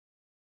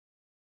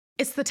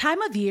It's the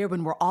time of year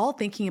when we're all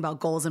thinking about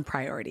goals and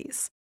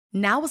priorities.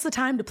 Now is the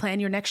time to plan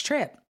your next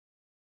trip.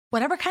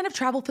 Whatever kind of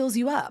travel fills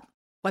you up,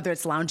 whether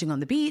it's lounging on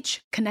the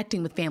beach,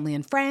 connecting with family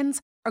and friends,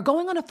 or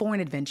going on a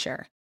foreign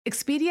adventure,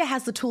 Expedia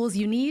has the tools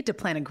you need to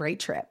plan a great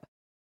trip.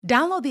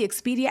 Download the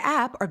Expedia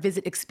app or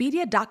visit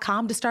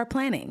Expedia.com to start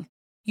planning.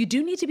 You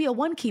do need to be a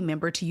One-Key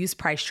member to use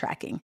price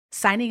tracking.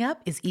 Signing up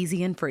is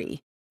easy and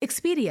free.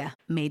 Expedia,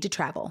 made to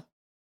travel.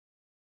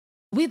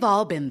 We've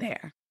all been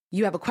there.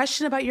 You have a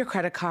question about your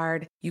credit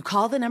card, you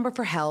call the number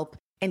for help,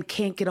 and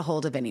can't get a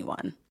hold of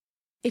anyone.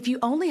 If you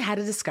only had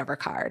a Discover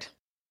card.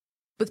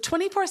 With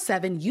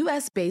 24/7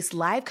 US-based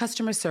live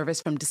customer service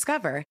from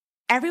Discover,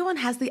 everyone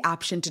has the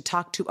option to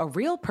talk to a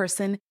real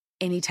person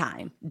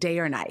anytime, day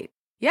or night.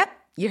 Yep,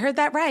 you heard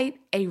that right,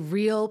 a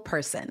real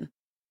person.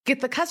 Get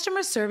the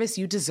customer service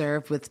you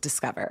deserve with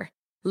Discover.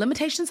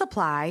 Limitations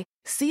apply.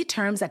 See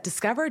terms at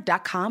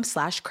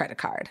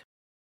discover.com/creditcard.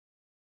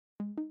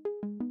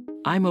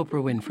 I'm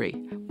Oprah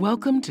Winfrey.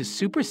 Welcome to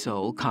Super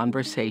Soul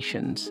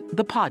Conversations,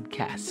 the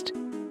podcast.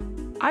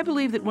 I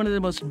believe that one of the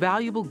most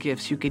valuable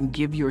gifts you can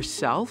give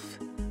yourself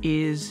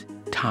is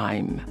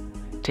time.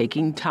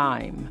 Taking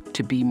time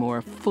to be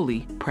more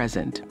fully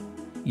present.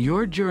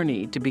 Your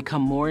journey to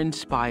become more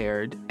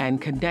inspired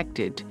and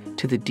connected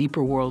to the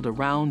deeper world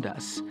around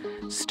us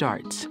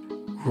starts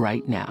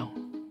right now.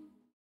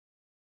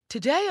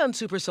 Today on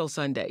Super Soul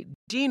Sunday,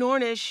 Dean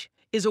Ornish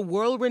is a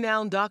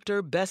world-renowned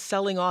doctor,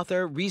 best-selling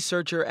author,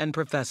 researcher, and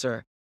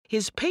professor.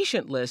 His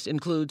patient list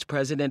includes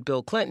President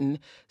Bill Clinton,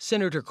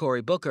 Senator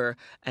Cory Booker,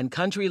 and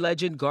country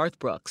legend Garth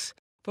Brooks.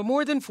 For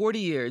more than 40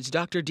 years,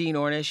 Dr. Dean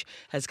Ornish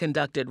has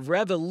conducted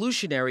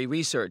revolutionary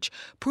research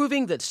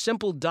proving that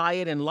simple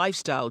diet and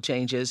lifestyle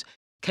changes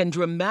can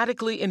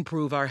dramatically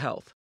improve our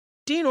health.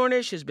 Dean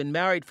Ornish has been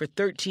married for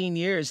 13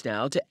 years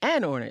now to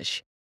Ann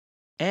Ornish.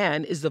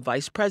 Ann is the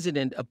Vice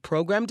President of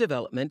Program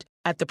Development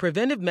at the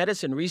Preventive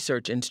Medicine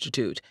Research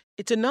Institute.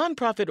 It's a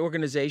nonprofit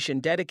organization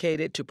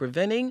dedicated to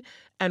preventing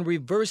and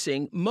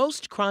reversing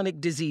most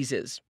chronic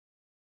diseases.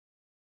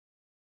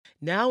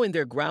 Now in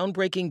their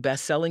groundbreaking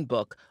best-selling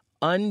book,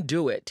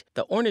 Undo It,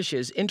 the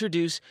Ornishes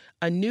introduce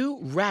a new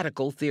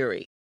radical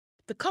theory.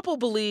 The couple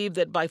believe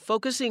that by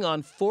focusing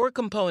on 4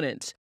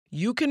 components,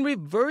 you can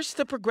reverse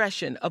the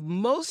progression of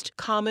most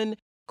common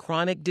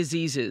chronic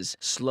diseases,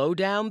 slow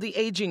down the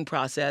aging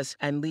process,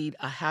 and lead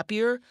a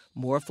happier,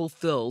 more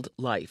fulfilled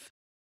life.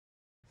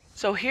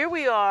 So here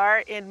we are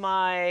in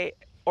my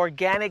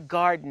organic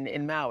garden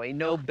in Maui.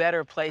 No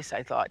better place,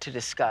 I thought, to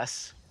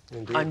discuss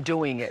Indeed.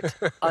 undoing it.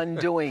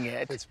 Undoing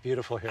it. It's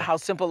beautiful here. How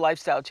simple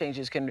lifestyle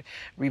changes can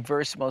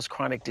reverse most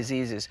chronic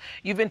diseases.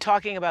 You've been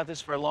talking about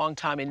this for a long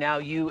time, and now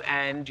you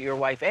and your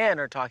wife, Ann,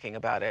 are talking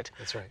about it.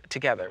 That's right.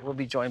 Together. We'll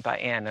be joined by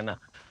Ann in a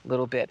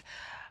little bit.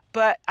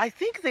 But I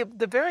think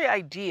the very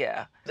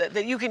idea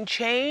that you can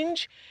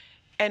change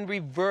and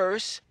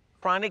reverse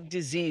chronic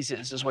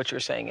diseases is what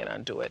you're saying in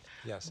Undo It.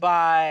 Yes.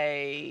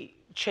 By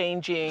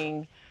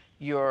changing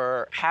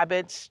your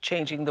habits,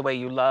 changing the way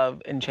you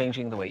love, and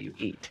changing the way you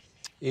eat.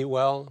 Eat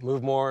well,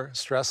 move more,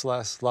 stress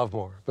less, love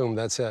more. Boom,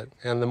 that's it.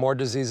 And the more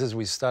diseases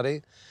we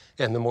study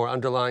and the more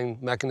underlying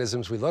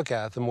mechanisms we look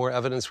at, the more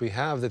evidence we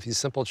have that these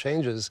simple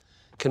changes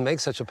can make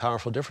such a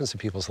powerful difference in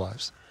people's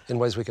lives in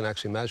ways we can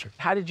actually measure.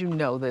 How did you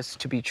know this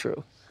to be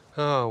true?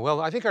 Oh,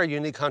 well, I think our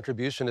unique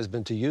contribution has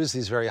been to use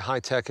these very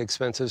high-tech,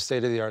 expensive,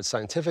 state-of-the-art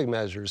scientific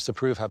measures to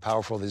prove how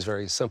powerful these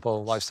very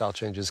simple lifestyle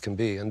changes can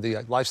be. And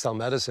the lifestyle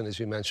medicine, as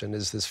you mentioned,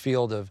 is this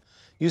field of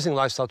using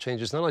lifestyle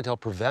changes not only to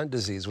help prevent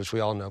disease, which we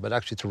all know, but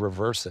actually to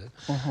reverse it,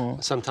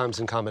 sometimes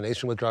in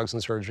combination with drugs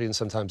and surgery, and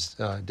sometimes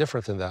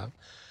different than that.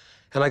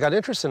 And I got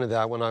interested in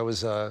that when I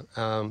was,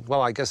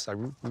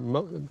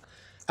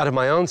 out of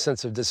my own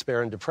sense of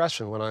despair and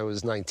depression when I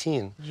was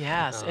 19.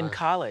 Yes, in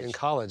college. In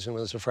college, and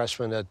was a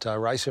freshman at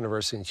Rice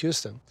University in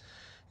Houston.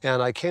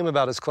 And I came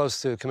about as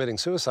close to committing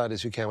suicide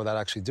as you can without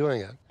actually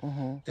doing it.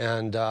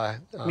 And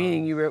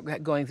meaning you were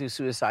going through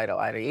suicidal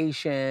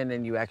ideation,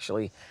 and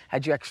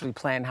had you actually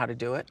planned how to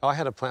do it? I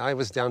had a plan. I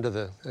was down to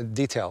the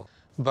detail.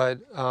 But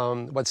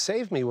what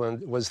saved me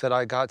was that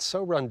I got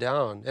so run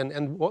down.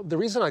 And the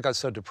reason I got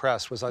so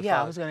depressed was I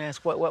thought... I was going to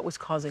ask, what was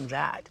causing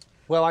that?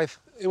 Well,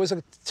 it was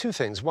 2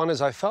 things. One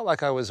is I felt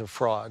like I was a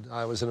fraud.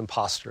 I was an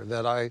imposter,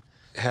 that I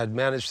had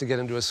managed to get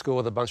into a school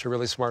with a bunch of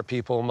really smart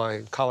people.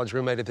 My college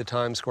roommate at the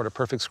time scored a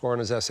perfect score on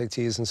his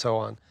SATs and so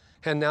on.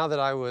 And now that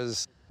I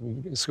was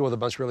in school with a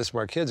bunch of really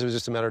smart kids, it was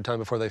just a matter of time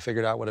before they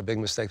figured out what a big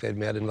mistake they'd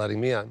made in letting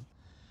me in.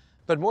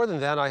 But more than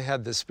that, I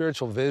had this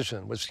spiritual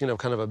vision, which, kind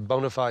of a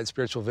bona fide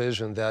spiritual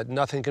vision that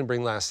nothing can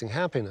bring lasting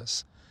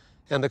happiness.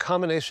 And the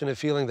combination of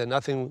feeling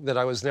that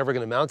I was never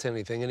going to amount to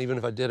anything, and even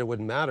if I did, it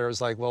wouldn't matter, I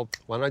was like, well,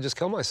 why don't I just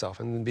kill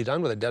myself and be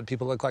done with it? Dead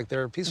people look like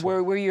they're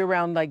peaceful. Were you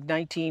around like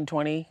 19,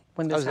 20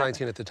 when this happened? I was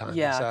 19 at the time,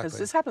 yeah, exactly. because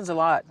this happens a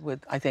lot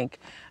I think,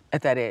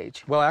 at that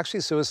age. Well, actually,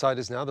 suicide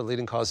is now the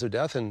leading cause of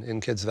death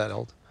in kids that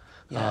old,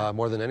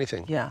 more than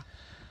anything. Yeah.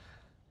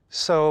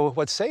 So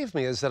what saved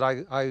me is that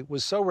I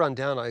was so run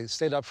down. I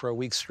stayed up for a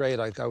week straight.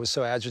 I was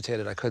so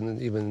agitated I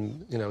couldn't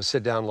even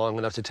sit down long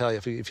enough to tell you.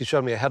 If you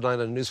showed me a headline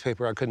in a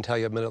newspaper, I couldn't tell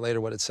you a minute later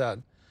what it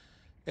said.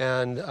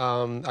 And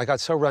I got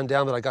so run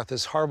down that I got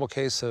this horrible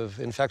case of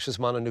infectious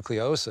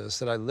mononucleosis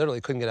that I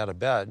literally couldn't get out of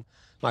bed.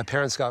 My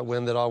parents got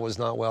wind that all was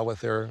not well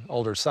with their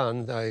older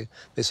son. They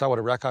saw what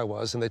a wreck I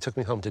was, and they took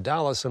me home to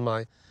Dallas. And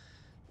my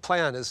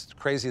plan, as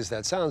crazy as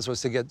that sounds, was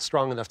to get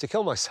strong enough to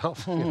kill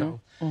myself.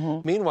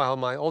 Meanwhile,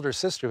 my older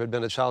sister, who had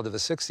been a child of the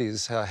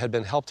 60s, had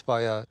been helped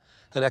by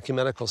an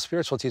ecumenical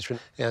spiritual teacher.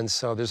 And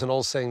so there's an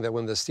old saying that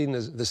when the student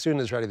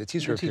is ready, the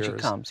teacher appears. The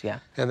teacher comes, yeah.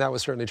 And that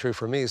was certainly true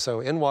for me.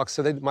 So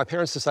my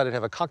parents decided to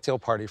have a cocktail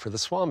party for the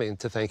Swami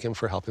to thank him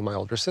for helping my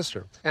older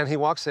sister. And he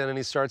walks in and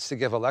he starts to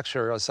give a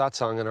lecture, a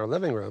satsang in our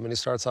living room. And he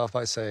starts off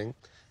by saying,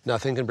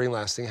 nothing can bring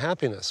lasting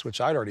happiness, which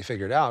I'd already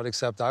figured out,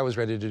 except I was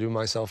ready to do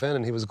myself in,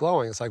 and he was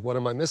glowing. It's like, what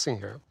am I missing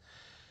here?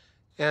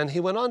 And he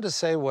went on to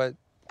say what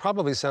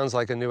probably sounds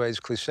like a New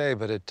Age cliche,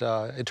 but it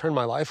turned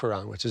my life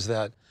around, which is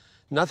that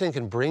nothing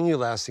can bring you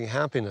lasting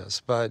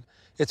happiness, but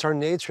it's our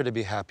nature to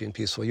be happy and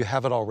peaceful. You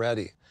have it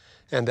already.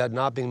 And that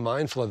not being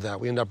mindful of that,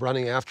 we end up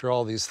running after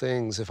all these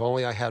things. If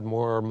only I had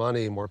more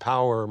money, more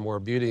power, more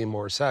beauty,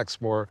 more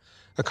sex, more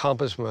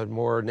accomplishment,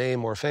 more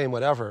name, more fame,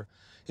 whatever.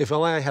 If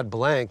only I had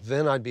blank,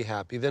 then I'd be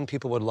happy. Then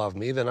people would love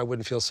me. Then I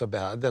wouldn't feel so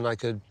bad. Then I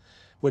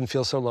wouldn't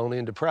feel so lonely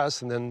and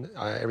depressed. And then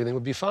everything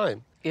would be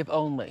fine. If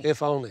only.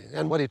 If only.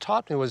 And what he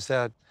taught me was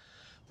that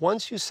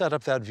once you set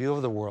up that view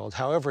of the world,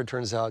 however it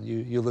turns out,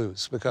 you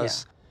lose.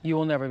 Because you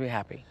will never be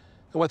happy.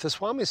 And what the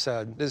Swami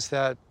said is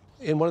that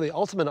in one of the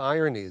ultimate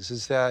ironies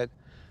is that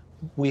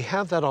we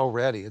have that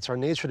already. It's our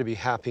nature to be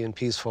happy and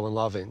peaceful and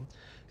loving.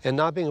 And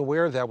not being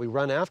aware of that, we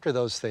run after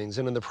those things.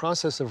 And in the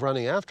process of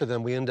running after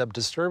them, we end up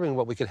disturbing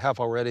what we could have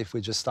already if we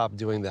just stopped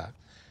doing that.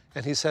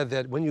 And he said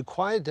that when you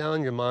quiet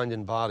down your mind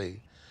and body,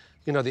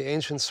 the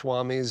ancient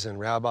swamis and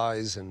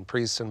rabbis and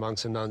priests and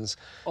monks and nuns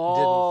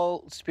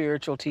all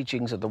spiritual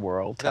teachings of the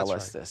world tell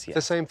us this. Yes.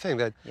 The same thing,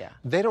 that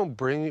they don't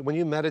bring you, when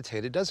you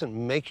meditate, it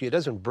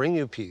doesn't bring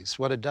you peace.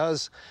 What it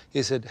does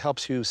is it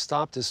helps you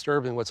stop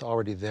disturbing what's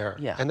already there.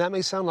 Yeah. And that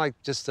may sound like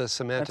just a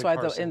semantic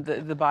That's why in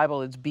the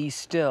Bible it's be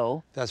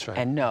still. That's right.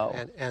 And know.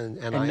 And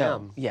I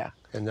am. Yeah.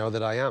 And know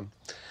that I am.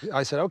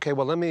 I said, okay,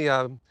 well, let me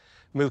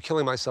move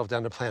killing myself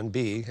down to plan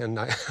B, and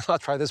I'll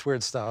try this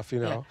weird stuff,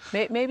 Yeah.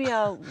 Maybe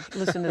I'll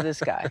listen to this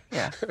guy,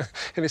 yeah.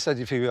 And he said,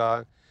 if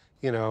you,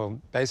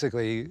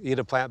 basically eat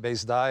a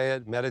plant-based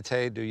diet,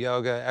 meditate, do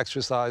yoga,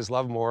 exercise,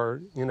 love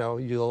more,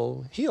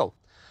 you'll heal.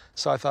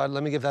 So I thought,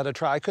 let me give that a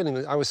try.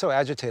 I was so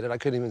agitated, I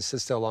couldn't even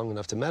sit still long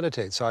enough to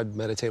meditate, so I'd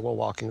meditate while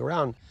walking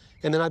around.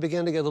 And then I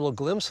began to get little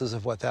glimpses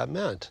of what that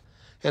meant.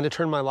 And it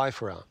turned my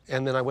life around.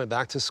 And then I went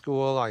back to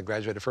school. I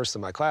graduated first in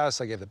my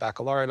class. I gave the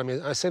baccalaureate. I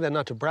mean, I say that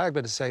not to brag,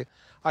 but to say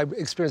I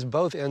experienced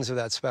both ends of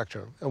that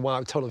spectrum. And while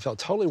I felt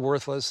totally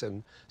worthless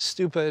and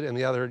stupid, and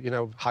the other,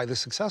 highly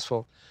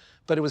successful,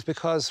 but it was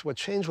because what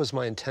changed was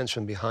my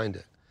intention behind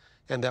it.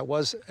 And that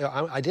was,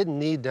 I didn't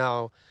need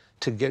now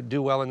to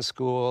do well in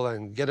school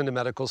and get into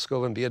medical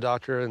school and be a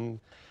doctor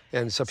and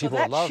so people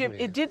would love me.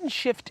 It didn't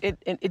shift.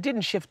 It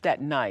didn't shift that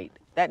night.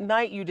 That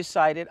night you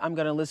decided, I'm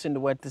going to listen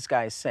to what this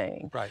guy is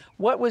saying. Right.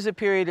 What was the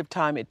period of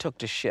time it took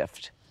to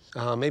shift?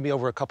 Maybe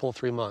over a couple of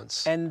 3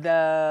 months. And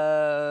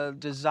the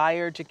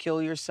desire to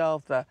kill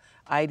yourself, the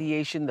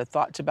ideation, the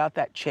thoughts about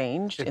that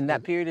changed in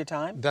that period of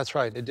time? That's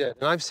right, it did.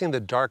 And I've seen the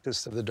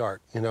darkest of the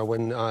dark,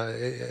 when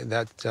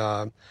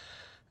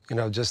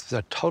just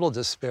the total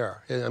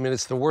despair. I mean,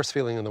 it's the worst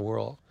feeling in the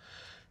world.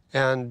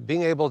 And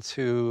being able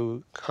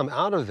to come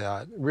out of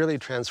that really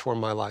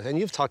transformed my life. And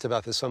you've talked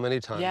about this so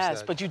many times.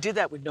 Yes, but you did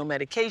that with no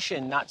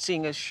medication, not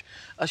seeing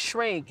a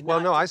shrink.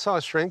 Well, no, I saw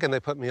a shrink, and they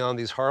put me on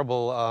these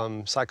horrible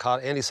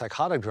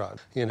antipsychotic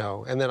drugs,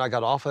 and then I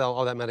got off of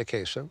all that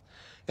medication.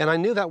 And I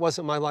knew that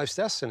wasn't my life's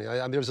destiny.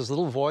 There was this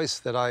little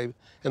voice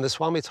and the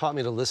Swami taught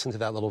me to listen to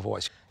that little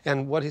voice.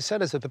 And what he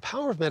said is that the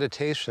power of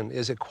meditation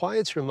is it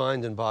quiets your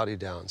mind and body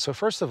down. So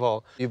first of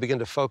all, you begin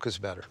to focus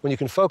better. When you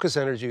can focus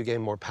energy, you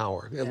gain more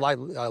power. Yeah.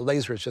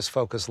 Laser is just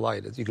focus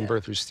light. You can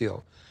burn through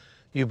steel.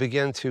 You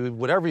begin to,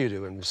 whatever you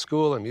do in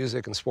school and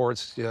music and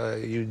sports,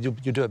 you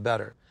do it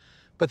better.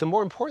 But the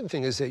more important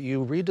thing is that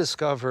you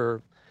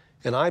rediscover,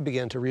 and I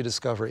began to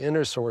rediscover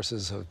inner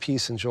sources of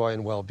peace and joy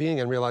and well-being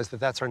and realize that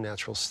that's our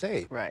natural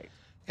state. Right.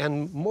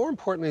 And more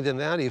importantly than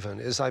that even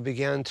is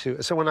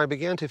when I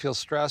began to feel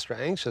stressed or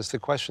anxious, the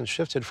question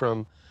shifted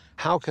from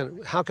how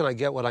can I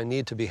get what I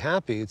need to be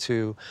happy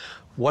to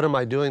what am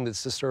I doing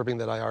that's disturbing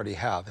that I already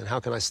have, and how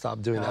can I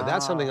stop doing that?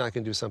 That's something I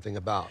can do something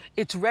about.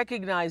 It's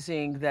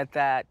recognizing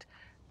that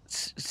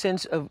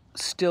sense of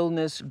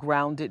stillness,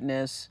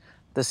 groundedness,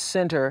 the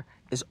center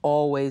is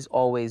always,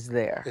 always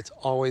there. It's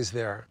always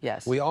there.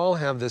 Yes. We all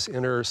have this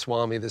inner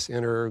Swami, this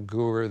inner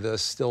guru, the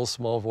still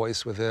small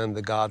voice within,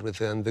 the God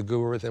within, the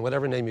guru within,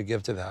 whatever name you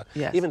give to that.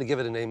 Yes. Even to give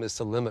it a name is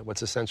to limit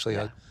what's essentially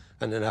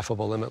an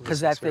ineffable, limitless Because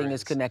that thing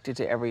is experience. connected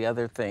to every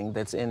other thing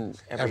that's in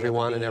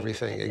Everyone and being.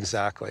 everything, Yes.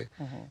 exactly.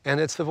 And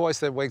it's the voice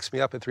that wakes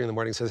me up at 3 a.m.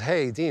 and says,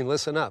 hey, Dean,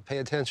 listen up, pay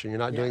attention. You're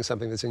not doing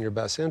something that's in your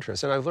best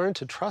interest. And I've learned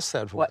to trust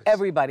that voice. Well,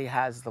 everybody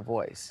has the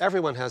voice.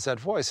 Everyone has that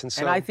voice. And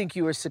so, And I think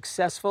you are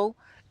successful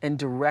in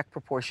direct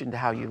proportion to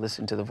how you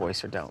listen to the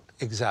voice or don't.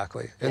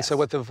 exactly. And so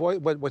Yes.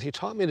 what he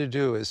taught me to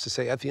do is to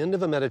say at the end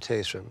of a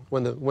meditation,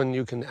 when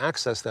you can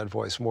access that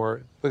voice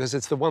more, because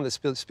it's the one that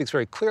speaks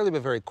very clearly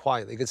but very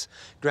quietly. It gets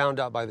drowned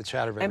out by the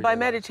chatter of And by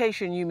everyday life.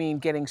 meditation, you mean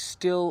getting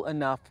still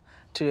enough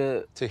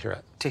to To hear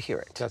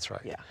it. That's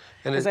right. Yeah.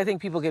 And Because I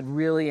think people get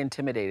really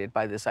intimidated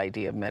by this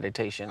idea of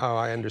meditation. Oh,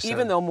 I understand.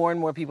 Even though more and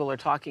more people are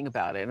talking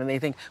about it, and they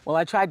think, well,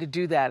 I tried to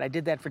do that. I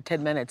did that for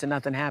 10 minutes and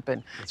nothing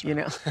happened. You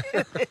know,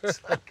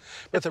 it's like,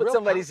 that's the what real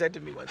somebody said to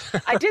me once.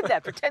 I did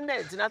that for 10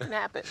 minutes and nothing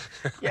happened.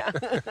 Yeah.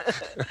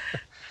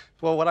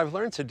 Well, what I've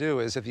learned to do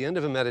is at the end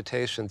of a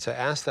meditation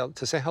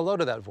to say hello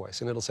to that voice,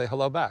 and it'll say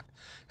hello back.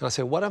 And I'll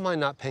say, what am I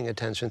not paying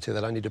attention to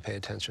that I need to pay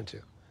attention to?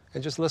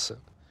 And just listen.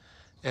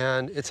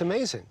 And it's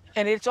amazing.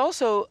 And it's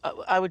also,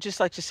 I would just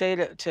like to say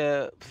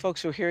to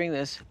folks who are hearing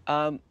this,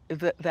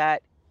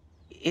 that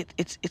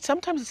it's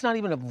sometimes it's not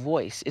even a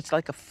voice. It's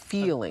like a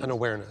feeling. An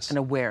awareness. An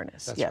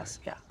awareness. That's Yes.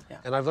 right. Yeah.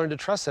 And I've learned to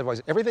trust that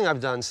voice. Everything I've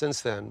done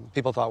since then,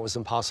 people thought was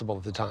impossible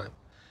at the time.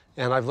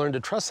 And I've learned to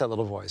trust that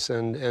little voice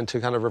and to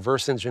kind of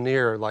reverse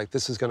engineer, like,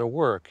 this is going to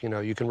work. You know,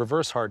 you can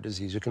reverse heart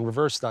disease, you can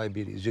reverse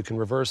diabetes, you can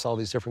reverse all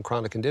these different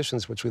chronic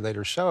conditions, which we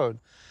later showed.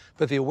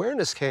 But the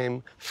awareness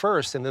came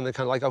first, and then the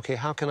kind of like, okay,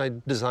 how can I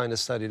design a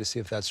study to see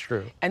if that's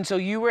true? And so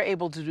you were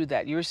able to do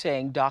that. You were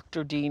saying,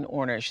 Dr. Dean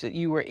Ornish, that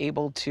you were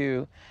able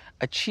to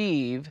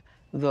achieve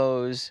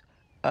those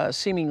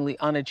seemingly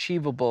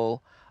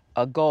unachievable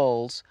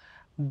goals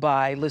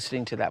by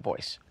listening to that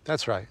voice.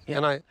 That's right.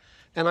 Yeah.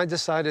 And I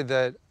decided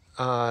that,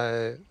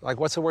 like,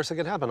 what's the worst that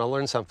could happen? I'll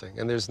learn something.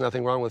 And there's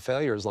nothing wrong with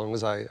failure as long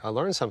as I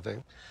learn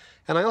something.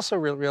 And I also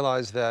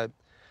realized that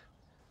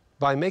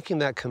by making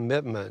that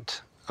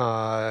commitment,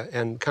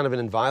 and kind of an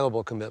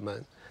inviolable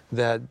commitment,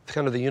 that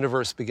kind of the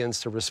universe begins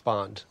to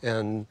respond.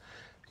 And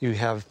you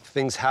have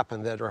things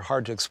happen that are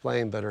hard to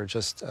explain, but are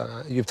just,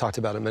 you've talked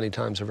about it many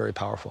times, are very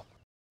powerful.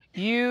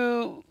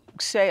 You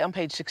say on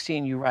page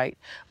 16, you write,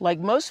 like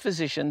most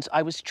physicians,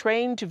 I was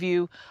trained to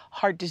view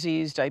heart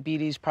disease,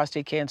 diabetes,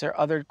 prostate cancer,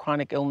 other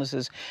chronic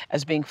illnesses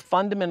as being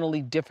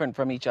fundamentally different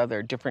from each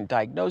other, different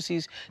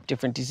diagnoses,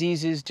 different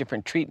diseases,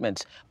 different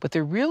treatments. But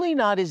they're really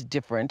not as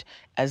different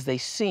as they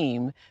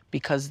seem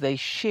because they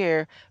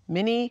share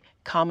many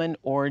common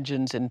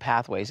origins and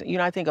pathways. You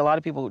know, I think a lot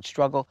of people would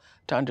struggle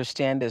to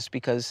understand this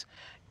because,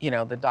 you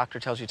know, the doctor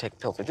tells you take a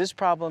pill for this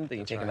problem, then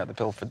you take another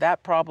pill for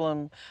that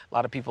problem. A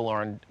lot of people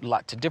are on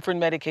lots of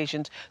different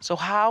medications. So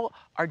how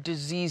are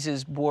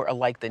diseases more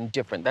alike than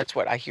different? That's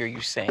what I hear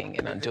you saying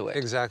in Undo It.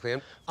 Exactly.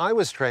 And I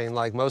was trained,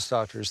 like most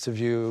doctors, to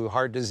view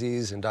heart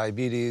disease and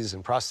diabetes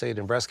and prostate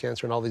and breast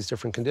cancer and all these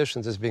different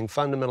conditions as being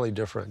fundamentally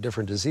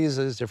different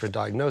diseases, different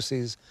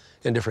diagnoses,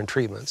 and different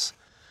treatments.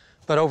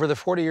 But over the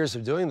 40 years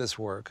of doing this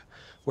work,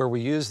 where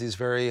we use these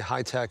very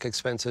high-tech,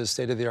 expensive,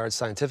 state-of-the-art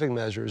scientific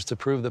measures to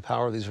prove the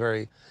power of these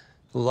very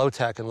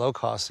low-tech and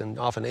low-cost and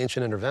often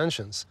ancient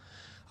interventions,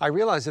 I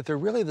realized that they're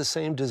really the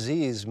same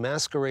disease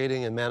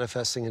masquerading and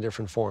manifesting in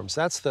different forms.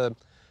 That's the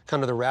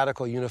kind of the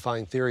radical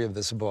unifying theory of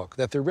this book,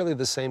 that they're really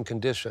the same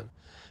condition.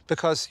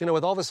 Because, you know,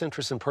 with all this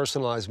interest in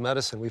personalized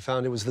medicine, we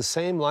found it was the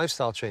same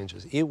lifestyle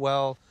changes: eat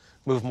well,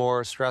 move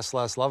more, stress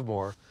less, love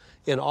more.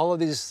 In all of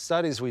these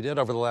studies we did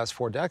over the last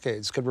 4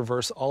 decades could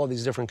reverse all of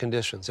these different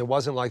conditions. It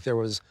wasn't like there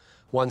was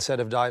one set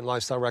of diet and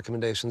lifestyle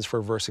recommendations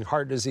for reversing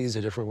heart disease,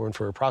 a different one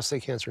for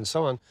prostate cancer, and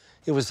so on.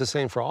 It was the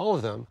same for all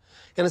of them.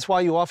 And it's why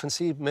you often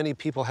see many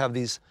people have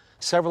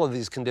several of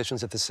these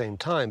conditions at the same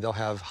time. They'll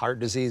have heart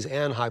disease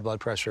and high blood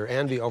pressure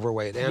and be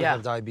overweight and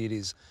have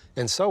diabetes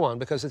and so on,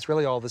 because it's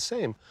really all the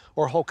same.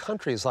 Or whole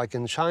countries, like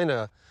in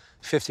China,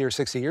 50 or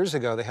 60 years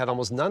ago, they had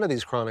almost none of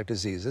these chronic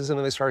diseases, and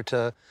then they started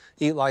to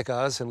eat like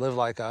us and live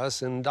like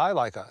us and die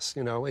like us,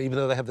 you know, even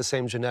though they have the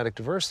same genetic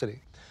diversity.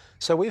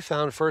 So we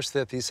found first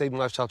that these same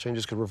lifestyle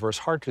changes could reverse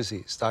heart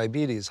disease,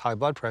 diabetes, high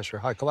blood pressure,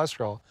 high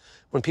cholesterol.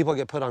 When people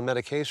get put on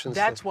medications...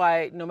 That's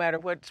why no matter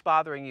what's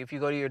bothering you, if you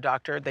go to your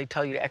doctor, they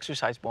tell you to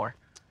exercise more.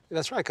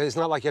 That's right, because it's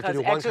not like you have to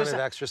do one kind of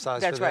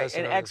exercise for this. That's right,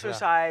 and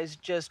exercise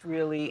just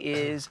really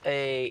is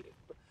a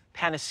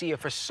panacea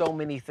for so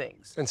many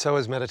things. And so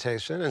is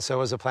meditation, and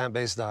so is a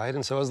plant-based diet,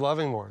 and so is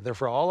loving more. They're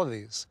for all of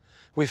these.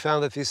 We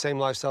found that these same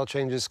lifestyle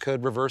changes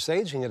could reverse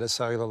aging at a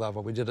cellular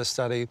level. We did a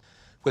study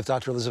with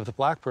Dr. Elizabeth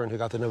Blackburn, who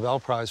got the Nobel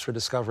Prize for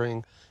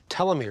discovering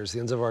telomeres, the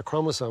ends of our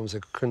chromosomes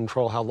that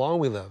control how long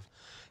we live.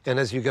 And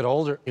as you get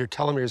older, your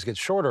telomeres get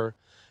shorter,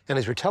 and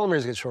as your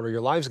telomeres get shorter,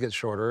 your lives get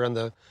shorter, and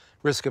the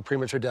risk of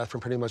premature death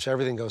from pretty much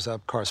everything goes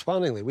up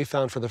correspondingly. We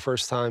found for the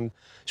first time,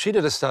 she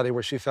did a study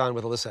where she found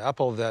with Alyssa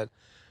Epple that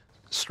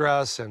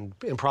stress and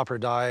improper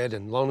diet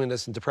and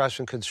loneliness and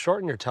depression could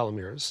shorten your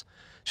telomeres.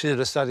 She did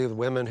a study with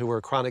women who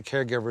were chronic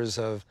caregivers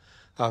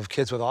of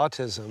kids with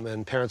autism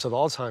and parents with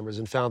Alzheimer's,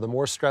 and found the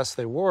more stressed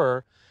they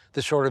were,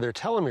 the shorter their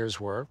telomeres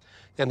were.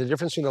 And the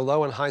difference between the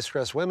low and high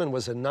stress women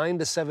was a 9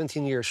 to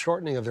 17 year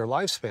shortening of their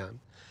lifespan.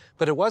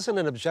 But it wasn't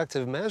an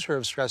objective measure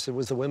of stress, it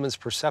was the women's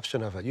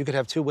perception of it. You could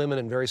have two women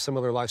in very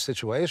similar life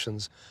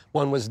situations.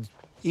 One was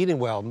eating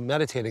well,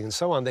 meditating, and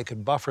so on. They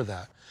could buffer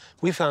that.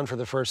 We found for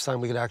the first time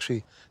we could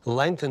actually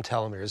lengthen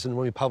telomeres. And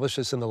when we published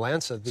this in The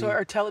Lancet... So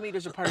are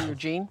telomeres a part of your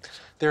gene?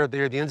 They're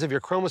the ends of your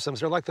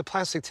chromosomes. They're like the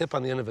plastic tip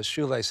on the end of a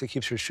shoelace. It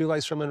keeps your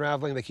shoelace from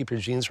unraveling. They keep your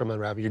genes from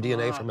unraveling, your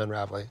DNA from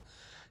unraveling.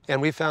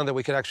 And we found that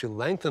we could actually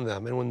lengthen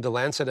them. And when The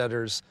Lancet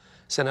editors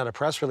sent out a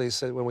press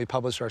release when we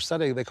published our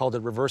study, they called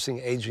it reversing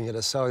aging at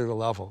a cellular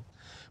level.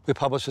 We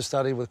published a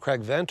study with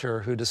Craig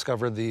Venter, who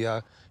discovered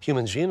the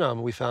human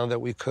genome. We found that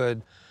we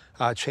could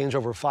change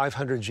over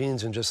 500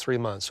 genes in just 3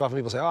 months. So often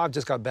people say, oh, I've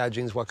just got bad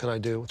genes, what can I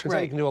do? It turns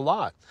out you can do a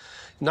lot.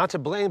 Not to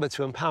blame, but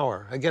to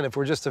empower. Again, if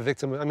we're just a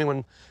victim, I mean,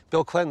 when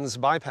Bill Clinton's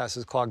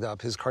bypasses clogged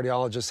up, his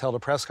cardiologist held a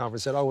press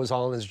conference, said, oh, it was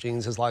all in his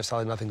genes, his lifestyle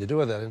had nothing to do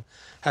with it. And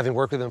having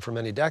worked with him for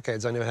many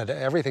decades, I knew it had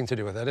everything to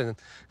do with it, and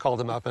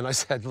called him up and I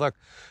said, look,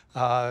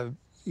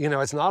 you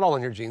know, it's not all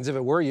in your genes. If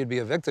it were, you'd be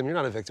a victim. You're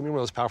not a victim. You're one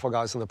of the most powerful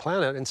guys on the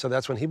planet. And so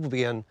that's when he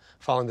began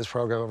following this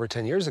program over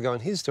 10 years ago,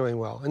 and he's doing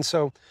well. And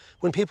so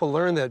when people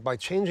learn that by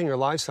changing your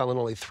lifestyle in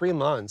only 3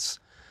 months,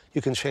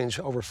 you can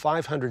change over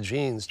 500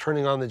 genes,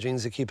 turning on the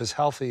genes that keep us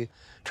healthy,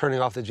 turning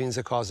off the genes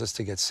that cause us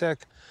to get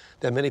sick,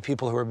 that many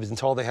people who have been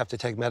told they have to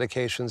take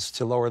medications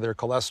to lower their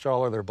cholesterol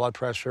or their blood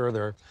pressure or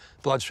their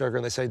blood sugar,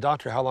 and they say,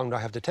 doctor, how long do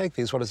I have to take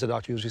these? What does the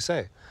doctor usually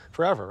say?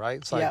 Forever, right?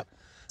 It's like,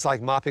 It's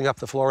like mopping up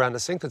the floor around a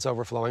sink that's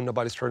overflowing.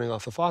 Nobody's turning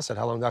off the faucet.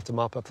 How long do I have to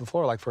mop up the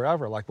floor? Like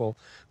forever. Like, well,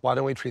 why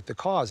don't we treat the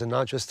cause and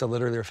not just to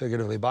literally or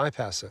figuratively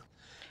bypass it?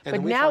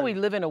 And but now we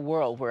live in a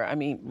world where, I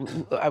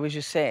mean, I was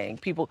just saying,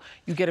 people,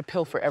 you get a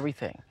pill for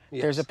everything.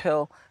 Yes.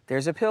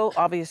 There's a pill,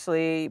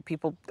 obviously.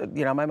 People,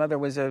 you know, my mother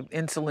was an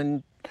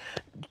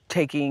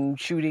insulin-taking,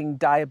 shooting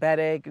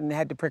diabetic and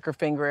had to prick her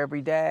finger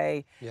every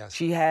day. Yes.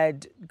 She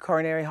had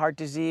coronary heart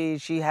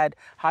disease. She had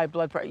high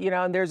blood pressure, you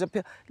know, and there's a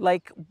pill.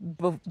 Like,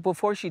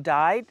 before she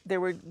died,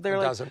 there were a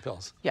dozen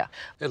pills. Yeah.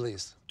 At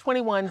least.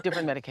 21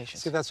 different medications.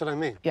 See, that's what I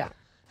mean. Yeah.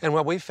 And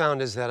what we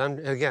found is that,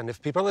 again,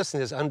 if people are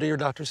listening to this under your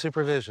doctor's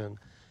supervision,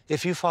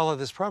 if you follow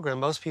this program,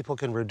 most people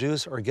can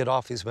reduce or get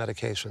off these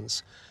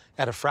medications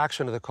at a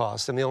fraction of the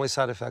cost, and the only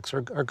side effects are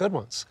good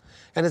ones.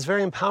 And it's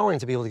very empowering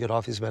to be able to get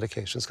off these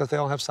medications because they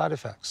all have side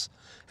effects.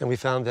 And we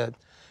found that,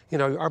 you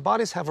know, our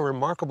bodies have a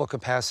remarkable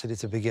capacity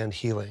to begin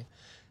healing,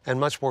 and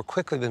much more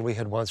quickly than we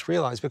had once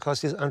realized,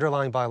 because these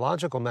underlying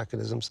biological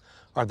mechanisms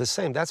are the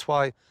same. That's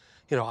why,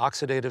 you know,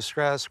 oxidative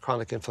stress,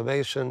 chronic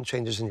inflammation,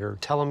 changes in your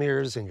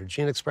telomeres, in your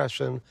gene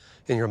expression,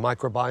 in your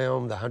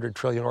microbiome, the 100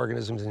 trillion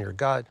organisms in your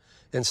gut,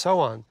 and so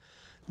on.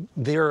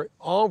 They're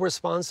all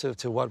responsive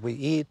to what we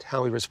eat,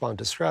 how we respond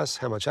to stress,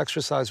 how much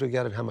exercise we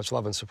get, and how much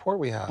love and support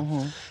we have.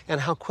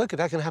 And how quick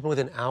that can happen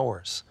within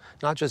hours,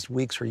 not just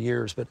weeks or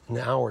years, but in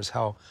hours,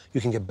 how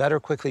you can get better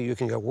quickly, you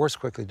can get worse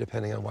quickly,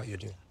 depending on what you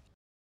do.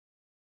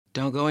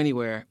 Don't go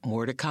anywhere.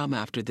 More to come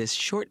after this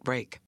short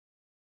break.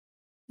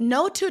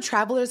 No two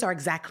travelers are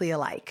exactly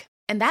alike,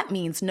 and that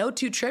means no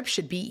two trips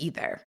should be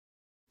either.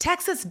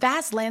 Texas'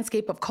 vast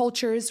landscape of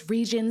cultures,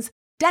 regions,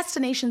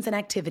 destinations, and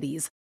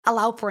activities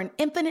allow for an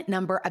infinite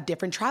number of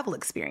different travel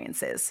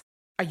experiences.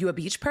 Are you a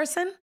beach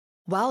person?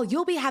 Well,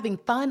 you'll be having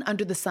fun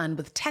under the sun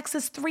with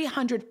Texas'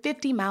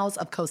 350 miles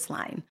of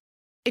coastline.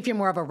 If you're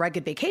more of a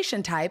rugged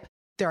vacation type,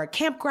 there are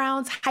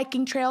campgrounds,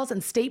 hiking trails,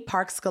 and state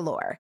parks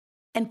galore.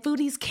 And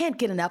foodies can't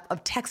get enough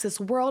of Texas'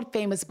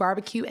 world-famous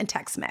barbecue and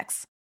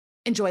Tex-Mex.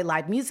 Enjoy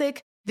live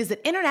music,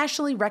 visit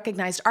internationally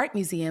recognized art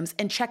museums,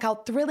 and check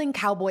out thrilling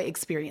cowboy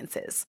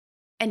experiences.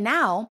 And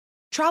now,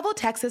 Travel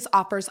Texas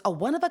offers a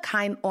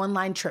one-of-a-kind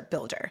online trip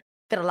builder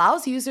that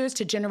allows users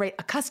to generate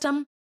a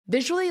custom,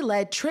 visually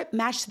led trip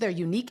matched to their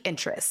unique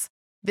interests.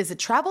 Visit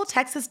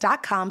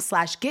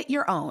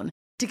traveltexas.com/getyourown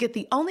to get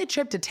the only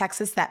trip to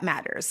Texas that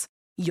matters,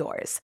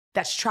 yours.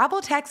 That's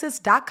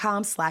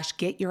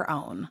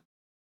traveltexas.com/getyourown.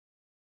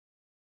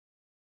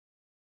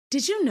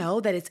 Did you know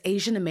that it's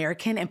Asian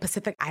American and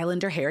Pacific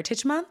Islander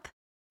Heritage Month?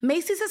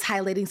 Macy's is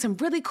highlighting some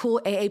really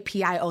cool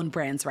AAPI-owned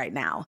brands right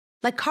now,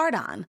 like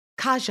Cardon,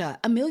 Kaja,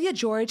 Amelia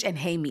George, and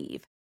Hey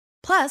Meave.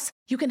 Plus,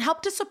 you can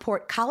help to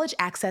support college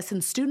access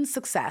and student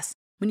success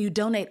when you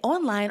donate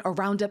online or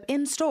round up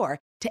in-store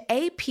to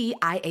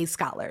APIA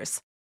Scholars.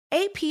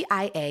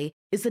 APIA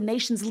is the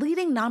nation's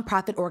leading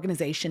nonprofit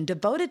organization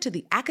devoted to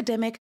the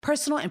academic,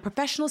 personal, and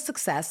professional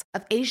success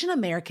of Asian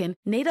American,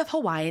 Native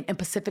Hawaiian, and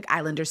Pacific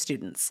Islander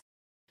students.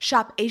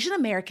 Shop Asian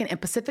American and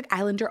Pacific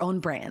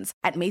Islander-owned brands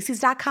at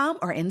Macy's.com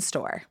or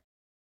in-store.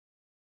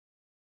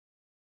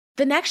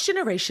 The next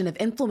generation of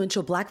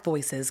influential Black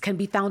voices can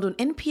be found on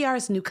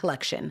NPR's new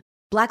collection,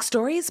 Black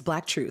Stories,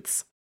 Black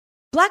Truths.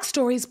 Black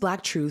Stories,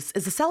 Black Truths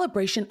is a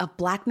celebration of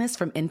Blackness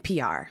from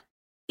NPR.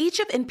 Each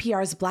of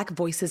NPR's Black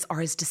voices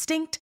are as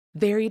distinct,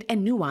 varied,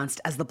 and nuanced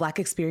as the Black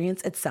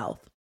experience itself.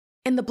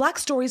 In the Black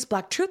Stories,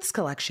 Black Truths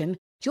collection,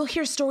 you'll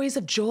hear stories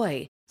of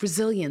joy,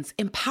 resilience,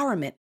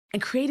 empowerment,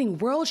 and creating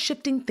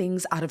world-shifting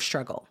things out of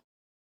struggle.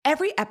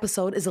 Every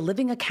episode is a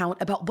living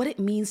account about what it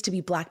means to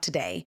be Black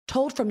today,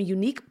 told from a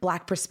unique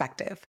Black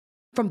perspective.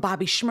 From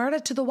Bobby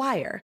Shmurda to The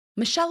Wire,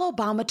 Michelle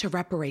Obama to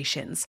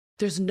reparations,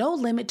 there's no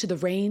limit to the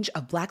range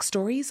of Black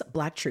stories,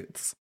 Black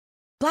truths.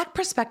 Black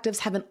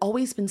perspectives haven't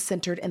always been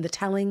centered in the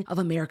telling of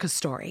America's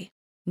story.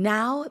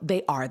 Now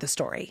they are the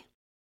story.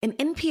 In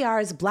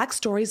NPR's Black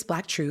Stories,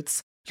 Black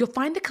Truths, you'll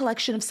find a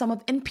collection of some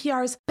of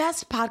NPR's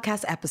best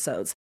podcast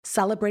episodes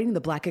celebrating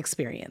the Black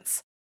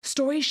experience.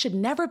 Stories should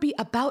never be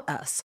about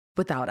us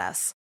without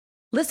us.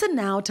 Listen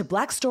now to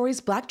Black Stories,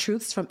 Black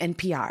Truths from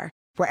NPR,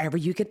 wherever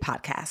you get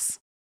podcasts.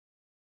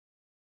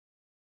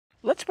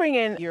 Let's bring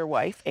in your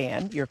wife,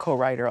 Anne, your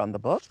co-writer on the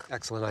book.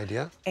 Excellent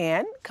idea.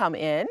 Anne, come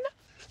in.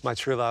 My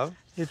true love.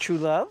 Your true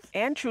love.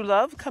 Anne, true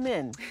love, come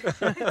in.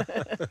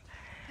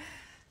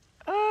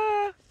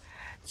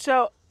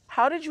 So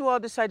how did you all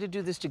decide to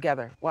do this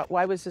together?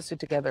 Why was this a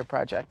together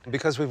project?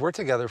 Because we've worked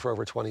together for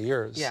over 20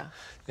 years. Yeah.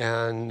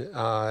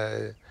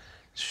 And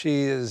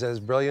she is as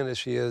brilliant as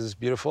she is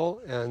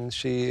beautiful, and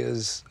she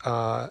is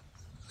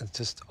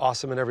just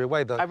awesome in every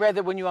way. I read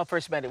that when you all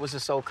first met, it was a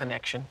soul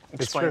connection.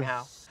 Explain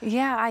how.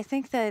 Yeah, I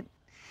think that,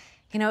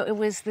 it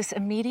was this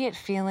immediate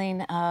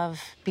feeling of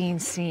being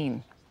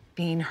seen,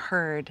 being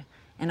heard,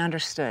 and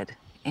understood.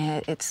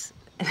 And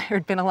there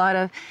had been a lot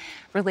of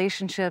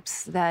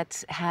relationships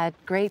that had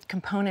great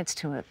components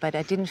to it, but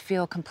I didn't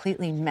feel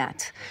completely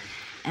met.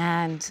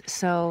 And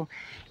so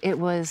it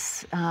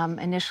was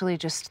initially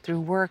just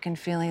through work and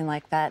feeling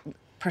like that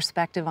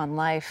perspective on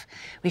life,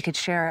 we could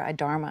share a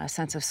dharma, a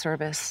sense of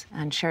service,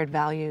 and shared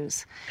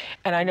values.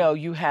 And I know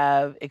you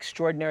have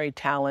extraordinary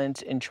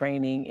talent in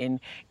training in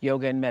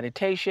yoga and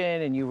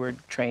meditation, and you were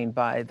trained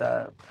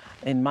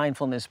in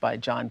mindfulness by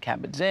Jon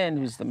Kabat-Zinn,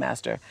 who's the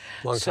master.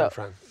 Long-time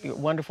friend.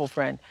 Wonderful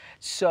friend.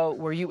 So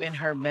were you in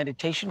her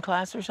meditation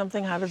class or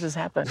something? How does this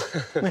happen?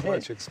 Why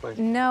don't you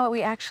explain? No,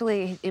 we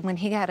actually, when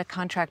he had a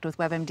contract with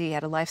WebMD, he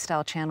had a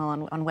lifestyle channel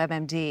on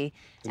WebMD.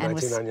 In and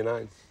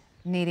 1999.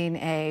 Needing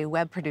a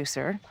web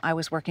producer. I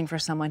was working for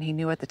someone he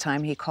knew at the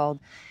time. He called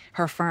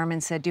her firm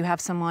and said, do you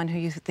have someone who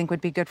you think would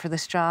be good for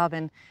this job?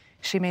 And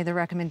she made the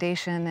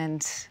recommendation,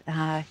 and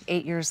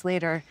 8 years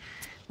later,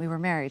 we were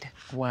married.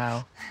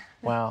 Wow,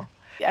 wow.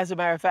 As a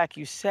matter of fact,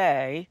 you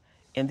say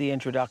in the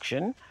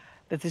introduction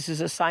that this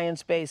is a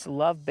science-based,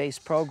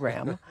 love-based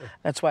program.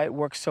 That's why it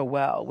works so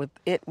well. With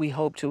it, we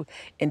hope to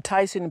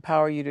entice and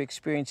empower you to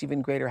experience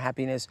even greater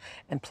happiness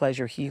and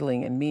pleasure,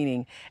 healing, and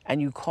meaning.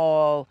 And you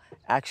call,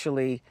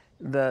 actually,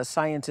 the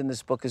science in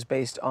this book is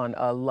based on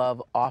a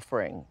love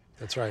offering.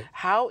 That's right.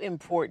 How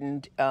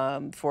important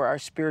for our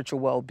spiritual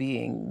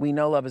well-being, we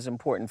know love is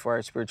important for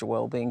our spiritual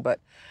well-being,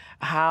 but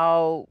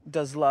how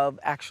does love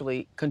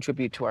actually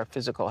contribute to our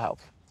physical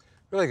health?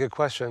 Really good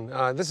question.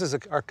 This is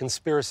our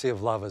conspiracy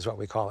of love is what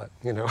we call it,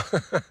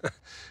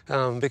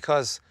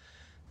 because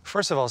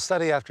first of all,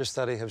 study after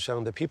study have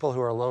shown that people who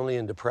are lonely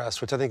and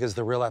depressed, which I think is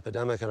the real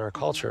epidemic in our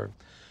culture,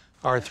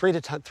 are 3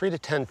 to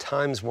 10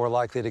 times more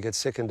likely to get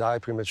sick and die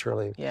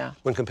prematurely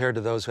when compared to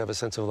those who have a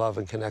sense of love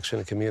and connection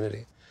and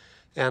community.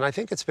 And I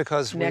think it's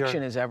because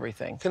connection is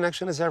everything.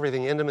 Connection is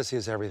everything. Intimacy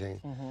is everything.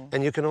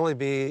 And you can only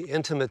be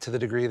intimate to the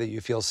degree that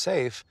you feel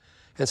safe.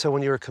 And so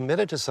when you're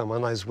committed to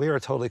someone, as we are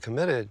totally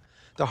committed,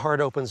 the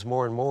heart opens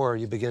more and more.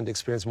 You begin to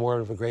experience more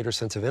of a greater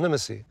sense of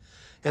intimacy.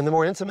 And the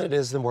more intimate it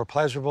is, the more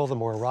pleasurable, the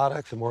more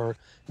erotic, the more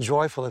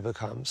joyful it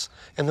becomes,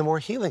 and the more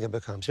healing it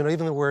becomes.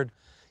 Even the word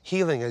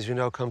healing, as you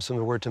know, comes from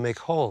the word to make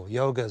whole.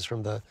 Yoga is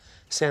from the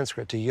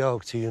Sanskrit, to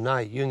yoke, to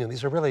unite, union.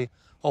 These are really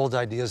old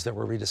ideas that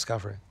we're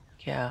rediscovering.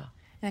 Yeah.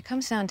 And it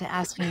comes down to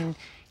asking,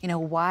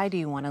 why do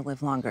you want to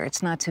live longer?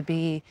 It's not to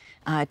be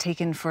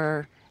taken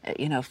for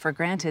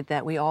granted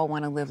that we all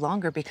want to live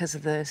longer because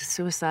of the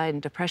suicide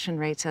and depression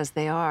rates as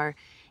they are.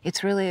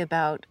 It's really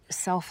about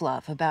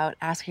self-love, about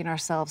asking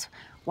ourselves,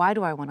 why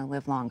do I want to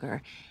live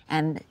longer?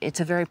 And it's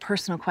a very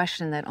personal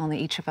question that only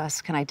each of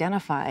us can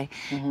identify.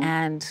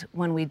 And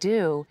when we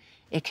do,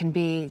 it can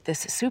be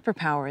this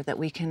superpower that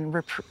we can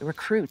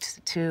recruit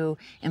to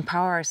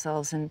empower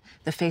ourselves in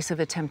the face of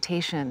a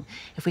temptation.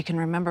 If we can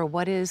remember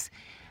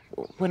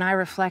when I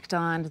reflect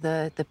on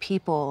the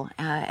people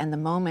and the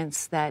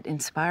moments that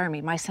inspire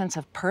me, my sense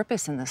of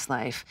purpose in this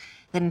life,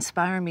 that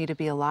inspire me to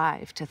be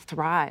alive, to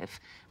thrive,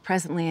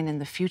 presently and in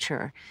the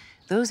future,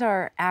 those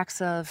are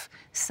acts of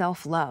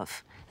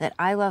self-love, that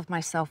I love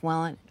myself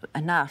well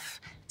enough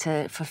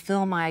to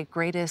fulfill my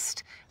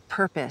greatest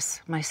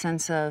purpose, my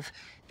sense of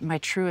my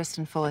truest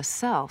and fullest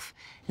self,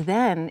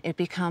 then it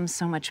becomes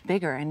so much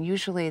bigger. And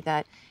usually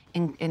that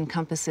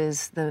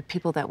encompasses the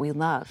people that we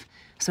love.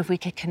 So if we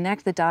can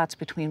connect the dots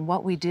between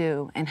what we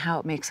do and how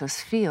it makes us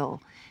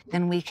feel,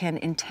 then we can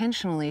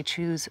intentionally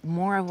choose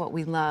more of what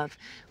we love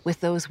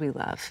with those we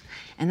love.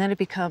 And then it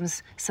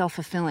becomes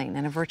self-fulfilling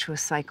and a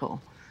virtuous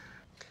cycle.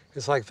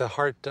 It's like the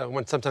heart,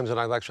 sometimes when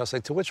I lecture, I'll say,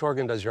 to which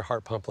organ does your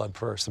heart pump blood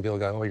first? And people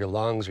go, oh, your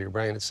lungs or your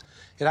brain. It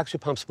actually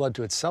pumps blood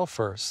to itself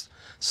first,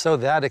 so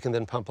that it can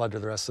then pump blood to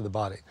the rest of the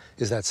body.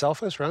 Is that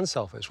selfish or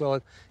unselfish?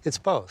 Well, it's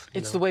both.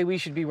 It's the way we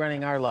should be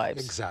running our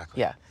lives.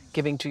 Exactly. Yeah.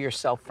 giving to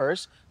yourself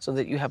first so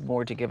that you have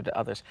more to give to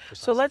others.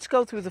 So let's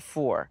go through the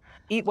 4.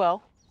 Eat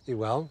well. Eat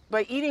well.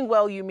 By eating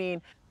well, you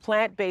mean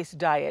plant-based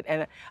diet.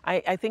 And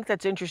I think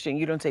that's interesting.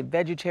 You don't say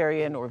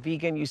vegetarian or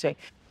vegan. You say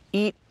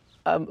eat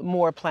a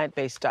more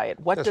plant-based diet.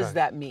 What That's does right.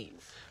 that mean?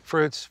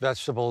 Fruits,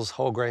 vegetables,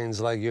 whole grains,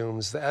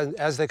 legumes,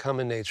 as they come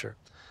in nature.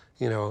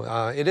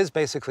 It is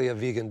basically a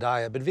vegan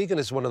diet, but vegan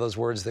is one of those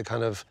words that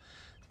kind of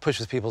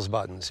pushes people's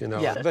buttons,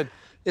 Yeah. But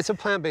it's a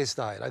plant-based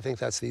diet. I think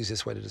that's the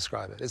easiest way to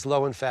describe it. It's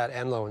low in fat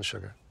and low in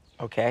sugar.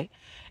 Okay.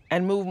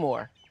 And move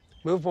more.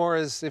 Move more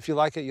is, if you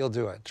like it, you'll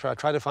do it.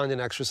 Try to find an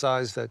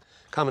exercise, that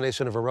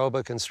combination of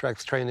aerobic and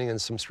strength training and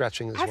some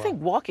stretching as well. I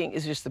think walking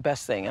is just the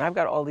best thing. And I've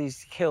got all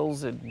these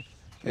hills and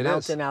It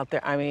mountain is. out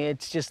there. I mean,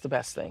 it's just the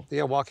best thing.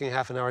 Yeah, walking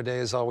half an hour a day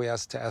is all we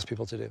ask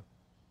people to do.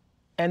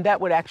 And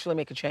that would actually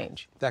make a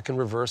change. That can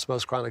reverse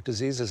most chronic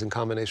diseases in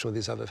combination with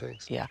these other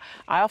things. Yeah.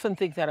 I often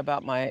think that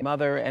about my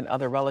mother and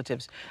other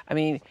relatives. I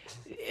mean,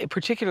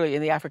 particularly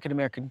in the African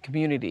American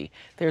community,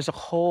 there's a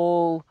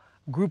whole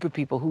group of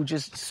people who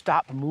just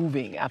stop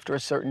moving after a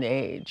certain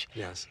age.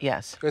 Yes.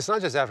 Yes. It's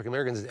not just African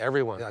Americans, it's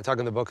everyone. I talk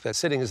in the book that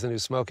sitting is the new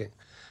smoking.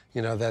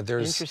 That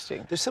there's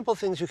simple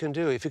things you can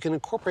do. If you can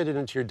incorporate it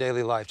into your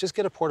daily life, just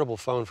get a portable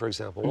phone, for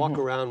example. Walk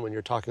around when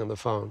you're talking on the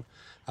phone.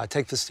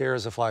 Take the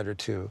stairs a flight or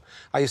two.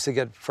 I used to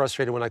get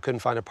frustrated when I couldn't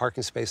find a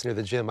parking space near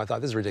the gym. I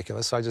thought, this is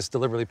ridiculous. So I just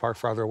deliberately park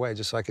farther away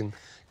just so I can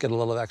get a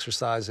little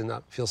exercise and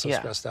not feel so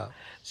stressed out.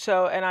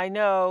 So, and I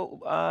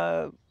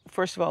know,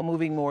 first of all,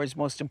 moving more is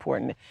most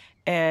important.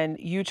 And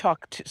you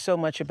talk so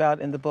much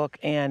about in the book,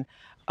 and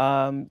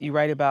you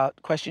write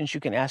about questions you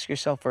can ask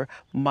yourself for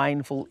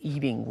mindful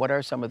eating. What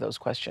are some of those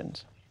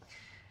questions?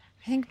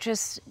 I think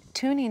just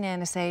tuning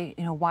in to say,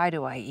 why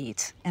do I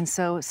eat? And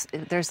so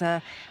there's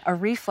a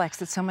reflex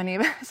that so many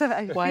of us feel.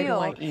 Why do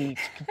I eat?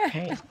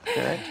 Okay,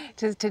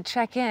 good. To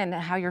check in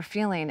how you're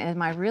feeling.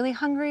 Am I really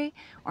hungry,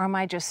 or am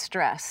I just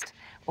stressed?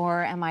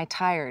 Or am I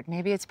tired?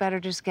 Maybe it's better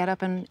to just get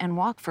up and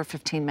walk for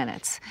 15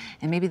 minutes.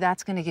 And maybe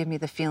that's going to give me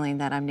the feeling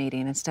that I'm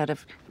needing instead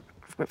of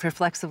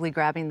reflexively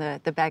grabbing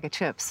the bag of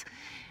chips.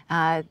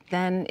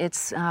 Then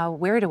it's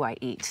where do I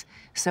eat?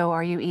 So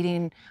are you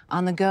eating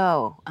on the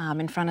go,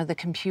 in front of the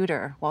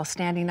computer, while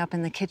standing up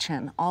in the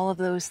kitchen? All of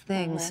those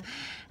things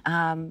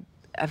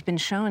have been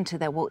shown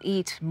that we'll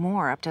eat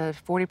more, up to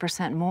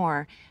 40%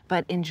 more,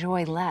 but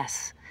enjoy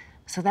less.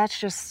 So that's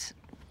just,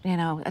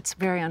 that's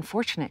very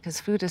unfortunate, because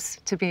food is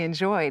to be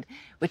enjoyed,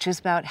 which is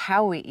about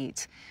how we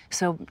eat.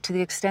 So to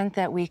the extent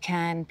that we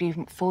can be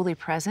fully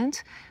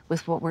present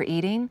with what we're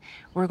eating,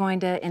 we're going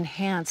to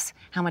enhance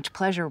how much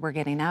pleasure we're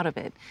getting out of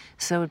it.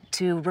 So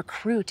to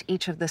recruit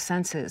each of the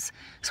senses.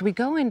 So we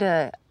go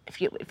into,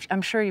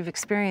 I'm sure you've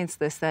experienced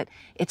this, that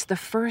it's the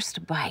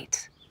first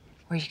bite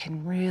where you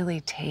can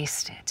really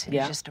taste it and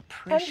just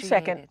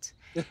appreciate it.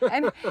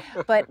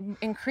 But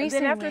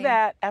increasingly, and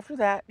then after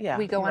that, yeah,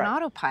 we go on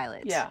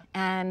autopilot. Yeah.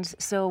 And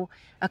so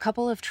a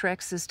couple of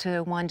tricks is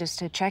just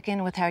to check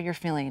in with how you're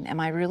feeling. Am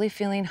I really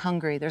feeling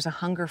hungry? There's a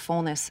hunger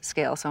fullness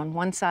scale. So on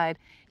one side,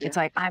 it's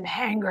like, I'm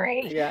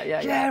hangry.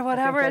 Yeah.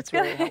 Whatever it's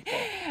really feeling.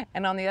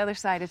 And on the other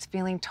side, it's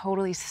feeling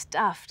totally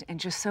stuffed and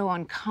just so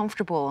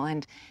uncomfortable,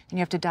 and you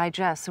have to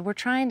digest. So we're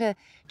trying to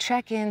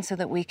check in so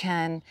that we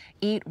can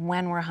eat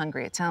when we're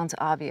hungry. It sounds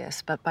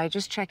obvious, but by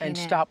just checking in. And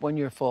stop when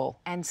you're full.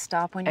 And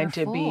stop when you're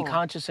full. And to be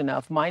conscious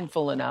enough,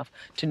 mindful enough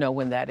to know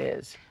when that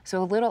is.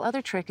 So a little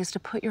other trick is to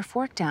put your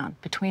fork down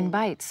between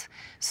bites,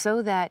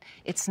 so that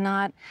it's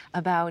not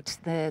about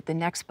the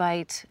next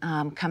bite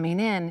coming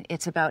in,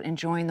 it's about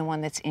enjoying the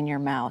one that's in your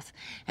mouth.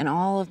 And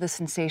all of the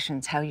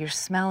sensations, how you're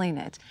smelling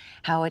it,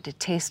 how it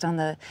tastes on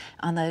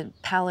the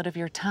palate of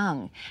your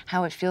tongue,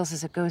 how it feels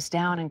as it goes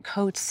down and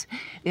coats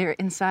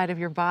the inside of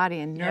your body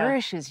and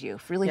nourishes you,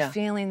 really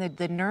feeling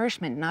the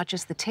nourishment, not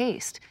just the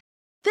taste.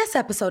 This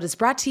episode is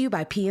brought to you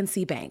by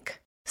PNC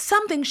Bank.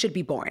 Some things should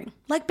be boring,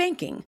 like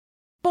banking.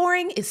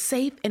 Boring is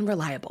safe and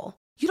reliable.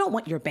 You don't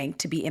want your bank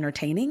to be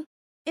entertaining.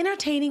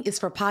 Entertaining is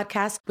for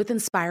podcasts with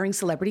inspiring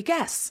celebrity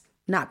guests,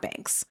 not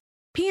banks.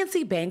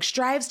 PNC Bank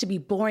strives to be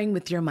boring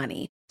with your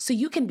money, so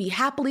you can be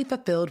happily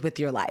fulfilled with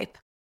your life.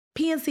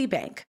 PNC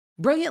Bank,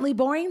 brilliantly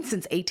boring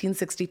since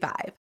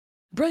 1865.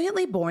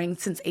 Brilliantly boring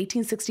since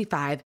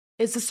 1865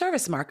 is the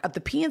service mark of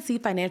the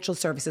PNC Financial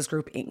Services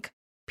Group, Inc.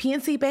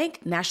 PNC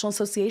Bank, National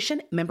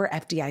Association, member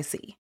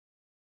FDIC.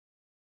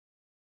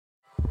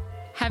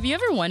 Have you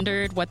ever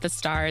wondered what the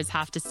stars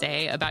have to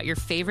say about your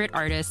favorite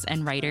artists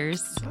and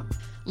writers?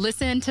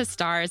 Listen to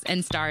Stars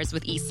and Stars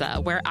with Issa,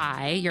 where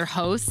I, your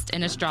host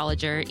and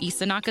astrologer,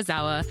 Issa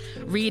Nakazawa,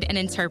 read and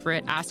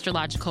interpret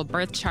astrological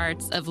birth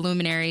charts of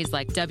luminaries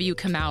like W.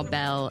 Kamau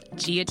Bell,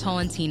 Gia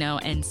Tolentino,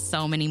 and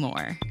so many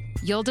more.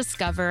 You'll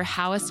discover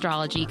how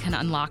astrology can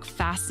unlock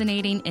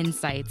fascinating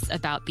insights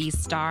about these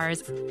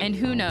stars, and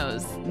who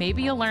knows,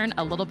 maybe you'll learn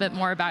a little bit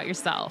more about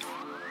yourself.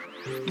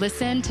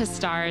 Listen to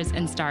Stars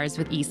and Stars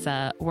with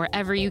Issa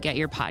wherever you get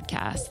your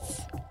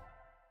podcasts.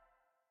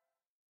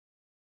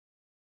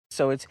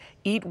 So it's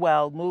eat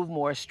well, move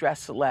more,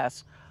 stress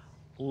less,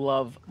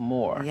 love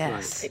more.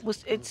 Yes.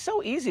 It's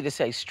so easy to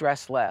say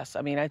stress less.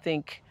 I mean, I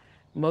think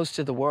most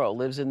of the world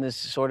lives in this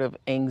sort of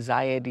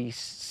anxious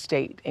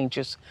state.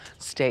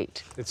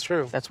 It's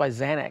true. That's why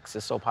Xanax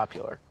is so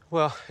popular.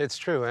 Well, it's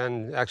true,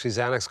 and actually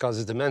Xanax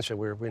causes dementia,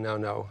 we now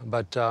know.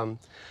 But,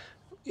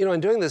 you know,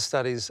 in doing these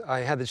studies, I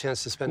had the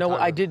chance to spend time... No,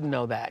 I didn't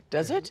know that.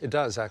 Does it? It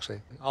does,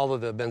 actually. All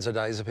of the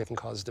benzodiazepine can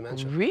cause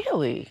dementia.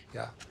 Really?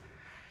 Yeah.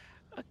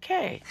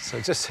 Okay. So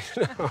just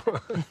so you know,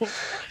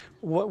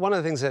 one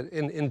of the things that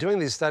in doing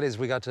these studies,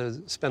 we got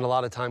to spend a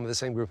lot of time with the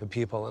same group of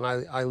people.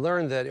 And I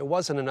learned that it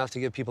wasn't enough to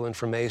give people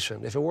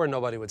information. If it were,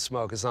 nobody would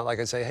smoke. It's not like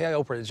I say, hey,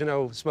 Oprah, did you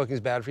know smoking's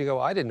bad for you? You go,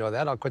 I didn't know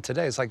that. I'll quit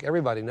today. It's like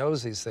everybody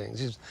knows these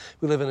things.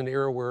 We live in an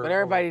era where... But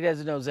everybody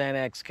doesn't know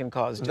Xanax can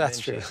cause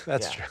dementia. That's true.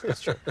 That's true.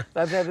 That's true.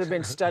 Have there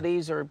been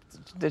studies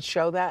that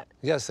show that?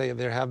 Yes,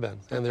 there have been.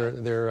 And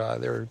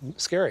they're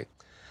scary.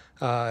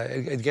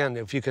 Again,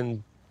 if you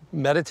can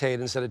meditate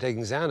instead of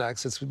taking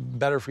Xanax, it's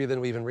better for you than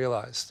we even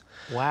realized.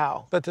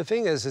 Wow. But the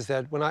thing is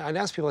that when I'd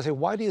ask people, I say,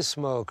 why do you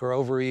smoke or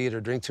overeat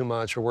or drink too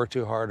much or work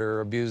too hard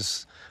or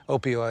abuse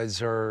opioids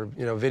or,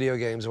 you know, video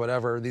games or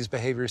whatever? These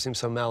behaviors seem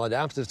so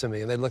maladaptive to me.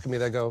 And they'd look at me,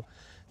 they go,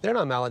 they're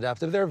not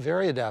maladaptive, they're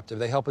very adaptive.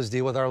 They help us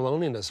deal with our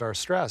loneliness, our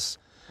stress.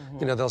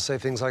 You know, they'll say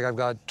things like, I've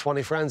got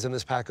 20 friends in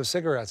this pack of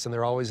cigarettes, and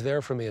they're always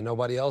there for me, and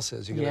nobody else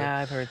is.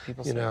 I've heard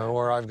people say that.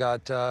 Or I've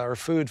got, or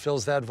food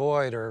fills that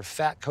void, or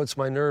fat coats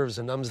my nerves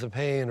and numbs the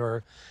pain,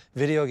 or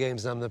video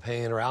games numb the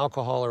pain, or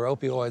alcohol or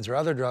opioids or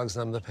other drugs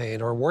numb the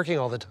pain, or working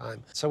all the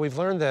time. So we've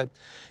learned that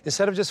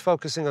instead of just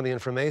focusing on the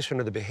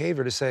information or the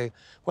behavior, to say,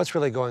 what's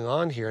really going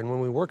on here? And when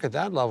we work at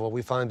that level,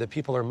 we find that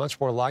people are much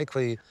more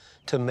likely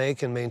to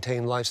make and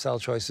maintain lifestyle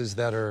choices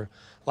that are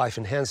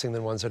life-enhancing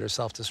than ones that are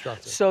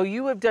self-destructive. So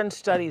you have done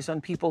studies on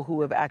people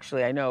who have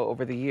actually, I know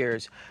over the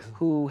years,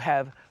 who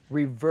have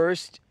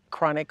reversed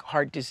chronic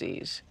heart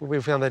disease.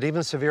 We've found that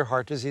even severe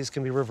heart disease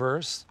can be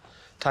reversed.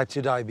 Type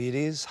 2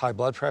 diabetes, high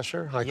blood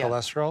pressure, high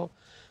cholesterol.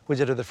 We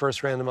did the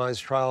first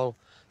randomized trial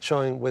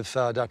showing with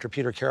Dr.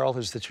 Peter Carroll,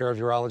 who's the chair of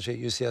urology at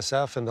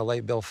UCSF, and the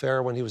late Bill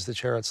Fair when he was the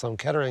chair at Sloan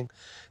Kettering,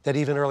 that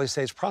even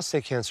early-stage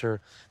prostate cancer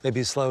may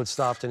be slowed,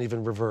 stopped, and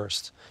even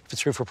reversed. If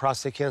it's true for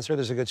prostate cancer,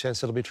 there's a good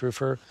chance it'll be true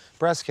for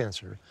breast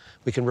cancer.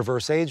 We can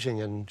reverse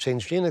aging and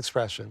change gene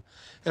expression.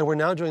 And we're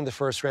now doing the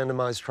first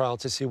randomized trial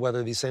to see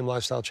whether these same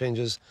lifestyle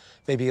changes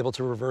may be able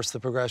to reverse the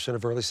progression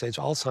of early-stage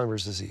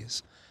Alzheimer's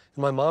disease.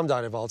 And my mom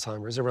died of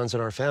Alzheimer's. It runs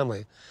in our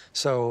family.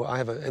 So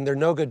and there are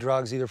no good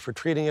drugs either for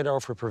treating it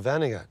or for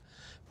preventing it.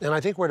 And I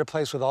think we're at a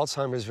place with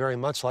Alzheimer's very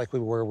much like we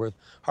were with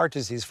heart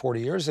disease 40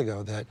 years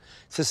ago, that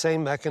it's the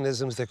same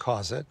mechanisms that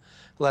cause it.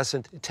 Less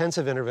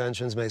intensive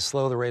interventions may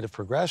slow the rate of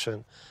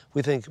progression.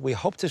 We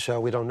hope to show,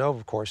 we don't know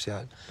of course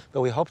yet,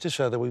 but we hope to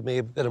show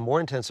that a more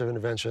intensive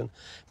intervention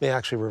may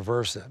actually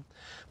reverse it.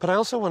 But I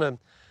also want to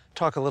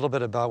talk a little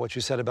bit about what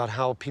you said about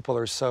how people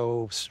are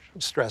so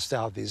stressed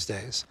out these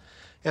days.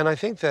 And I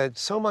think that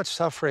so much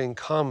suffering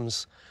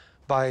comes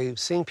by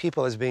seeing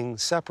people as being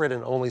separate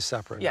and only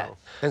separate. Yeah. Now.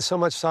 And so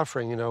much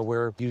suffering, you know,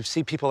 where you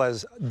see people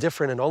as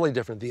different and only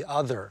different, the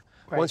other.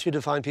 Right. Once you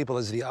define people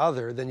as the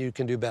other, then you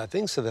can do bad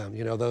things to them.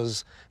 You know,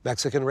 those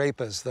Mexican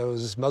rapists,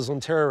 those Muslim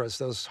terrorists,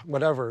 those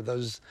whatever.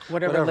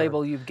 Whatever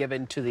label you've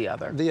given to the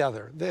other. The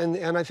other.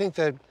 And I think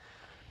that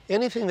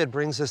anything that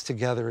brings us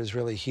together is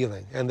really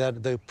healing, and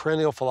that the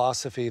perennial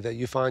philosophy that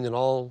you find in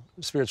all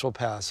spiritual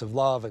paths of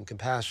love and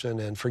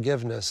compassion and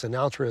forgiveness and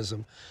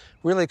altruism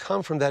really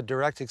come from that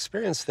direct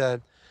experience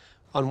that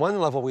on one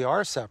level we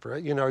are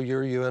separate, you know,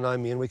 you're you and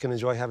I'm me, and we can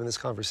enjoy having this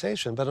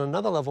conversation, but on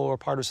another level we're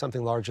part of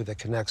something larger that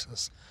connects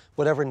us.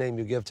 Whatever name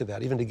you give to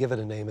that, even to give it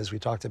a name, as we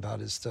talked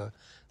about, is to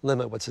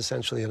limit what's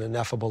essentially an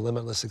ineffable,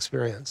 limitless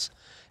experience.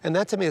 And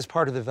that to me is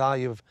part of the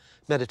value of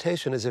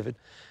meditation, is if it,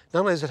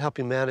 not only does it help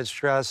you manage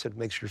stress, it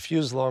makes your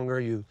fuse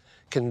longer, you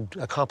can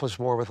accomplish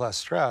more with less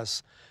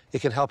stress, it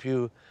can help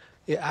you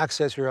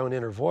access your own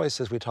inner voice,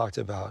 as we talked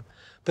about.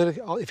 But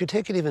if you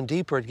take it even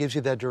deeper, it gives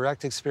you that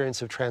direct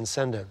experience of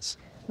transcendence.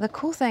 The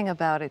cool thing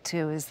about it,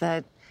 too, is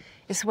that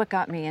it's what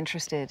got me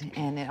interested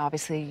in it.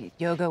 Obviously,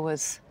 yoga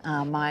was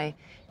my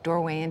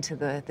doorway into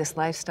this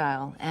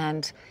lifestyle.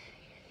 And,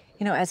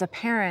 you know, as a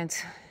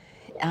parent,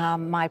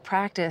 my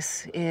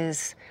practice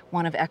is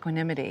one of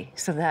equanimity,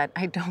 so that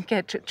I don't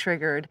get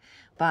triggered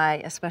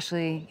by,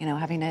 especially, you know,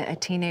 having a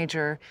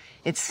teenager.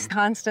 It's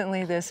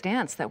constantly this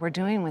dance that we're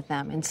doing with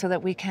them, and so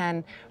that we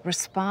can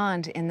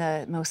respond in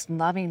the most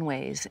loving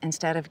ways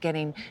instead of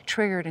getting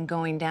triggered and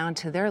going down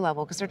to their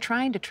level, because they're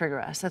trying to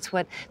trigger us. That's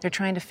what they're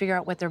trying to figure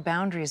out, what their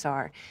boundaries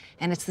are.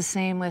 And it's the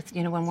same with,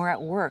 you know, when we're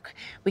at work.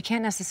 We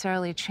can't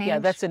necessarily change. Yeah,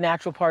 that's a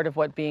natural part of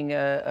what being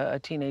a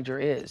teenager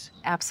is.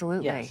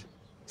 Absolutely. Yes.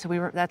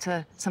 So that's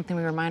something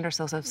we remind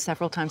ourselves of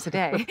several times a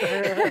day.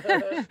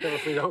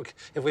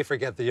 If we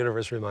forget, the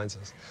universe reminds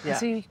us. Yeah.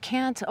 So you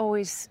can't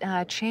always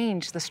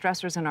change the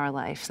stressors in our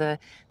life,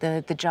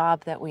 the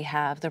job that we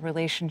have, the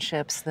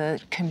relationships,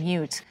 the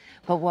commute.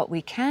 But what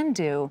we can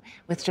do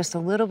with just a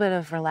little bit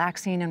of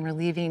relaxing and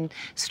relieving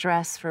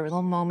stress for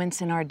little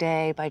moments in our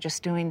day by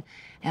just doing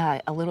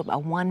a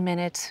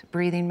 1-minute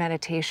breathing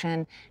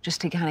meditation,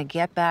 just to kind of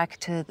get back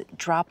to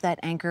drop that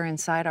anchor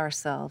inside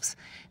ourselves.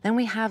 Then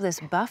we have this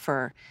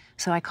buffer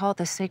So I call it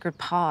the sacred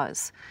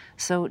pause.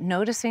 So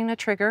noticing a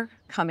trigger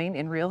coming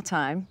in real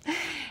time,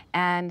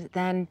 and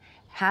then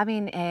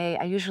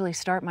I usually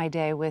start my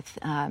day with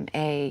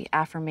a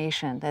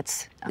affirmation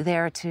that's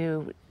there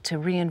to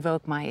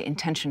re-invoke my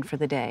intention for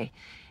the day.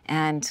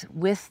 And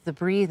with the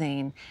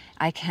breathing,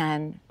 I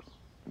can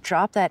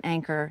drop that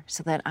anchor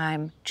so that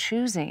I'm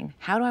choosing,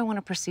 how do I want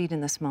to proceed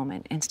in this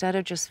moment? Instead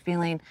of just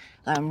feeling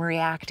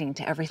reacting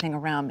to everything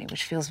around me,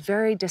 which feels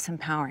very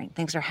disempowering.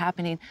 Things are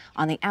happening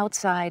on the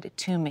outside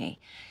to me.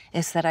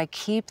 Is that I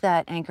keep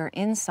that anchor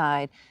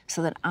inside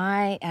so that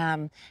I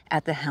am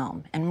at the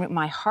helm and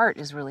my heart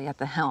is really at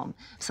the helm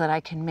so that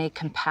I can make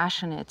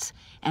compassionate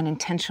and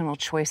intentional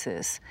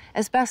choices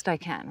as best I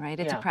can, right?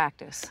 It's a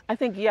practice. I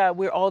think,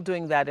 we're all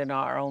doing that in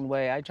our own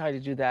way. I try to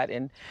do that.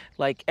 And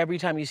like every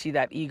time you see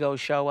that ego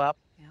show up,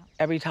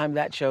 every time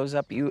that shows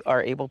up, you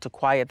are able to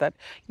quiet that,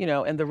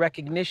 and the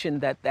recognition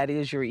that that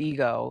is your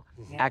ego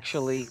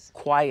actually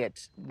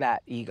quiets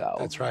that ego.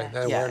 That's right,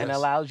 that awareness. And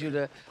allows you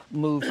to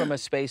move from a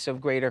space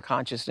of greater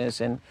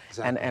consciousness and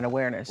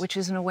awareness. Which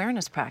is an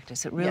awareness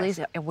practice. It really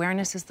is.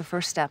 Awareness is the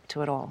first step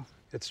to it all.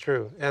 It's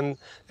true. And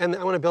I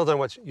want to build on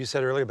what you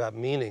said earlier about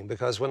meaning,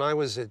 because when I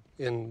was at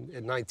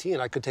 19,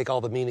 I could take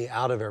all the meaning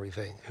out of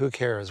everything. Who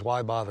cares?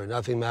 Why bother?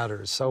 Nothing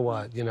matters. So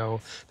what?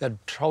 That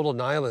total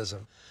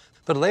nihilism.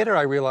 But later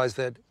I realized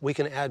that we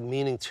can add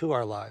meaning to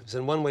our lives.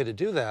 And one way to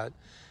do that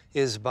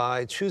is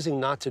by choosing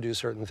not to do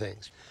certain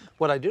things.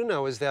 What I do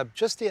know is that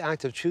just the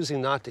act of choosing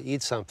not to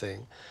eat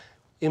something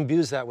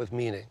imbues that with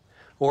meaning.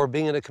 Or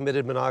being in a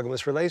committed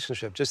monogamous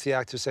relationship, just the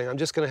act of saying, I'm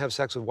just going to have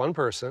sex with one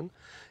person.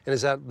 And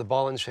is that the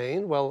ball and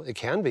chain? Well, it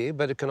can be,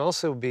 but it can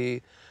also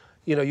be,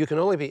 you can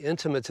only be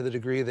intimate to the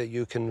degree that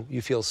you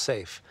feel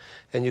safe.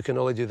 And you can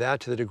only do that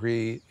to the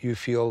degree you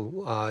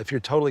feel, if you're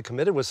totally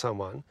committed with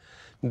someone,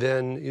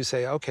 then you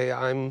say, okay,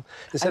 I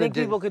think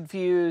people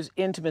confuse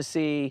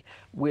intimacy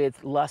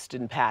with lust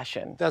and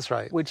passion. That's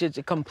right. Which is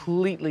a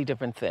completely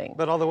different thing.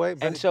 But all the way.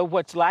 And so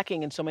what's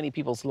lacking in so many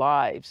people's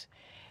lives,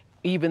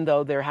 even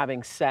though they're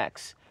having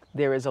sex,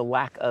 there is a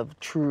lack of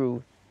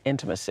true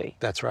intimacy.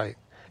 That's right.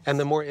 And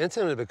the more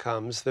intimate it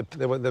becomes,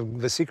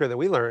 the secret that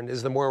we learned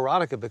is the more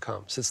erotic it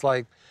becomes. It's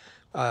like,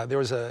 there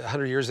was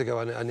 100 years ago,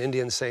 an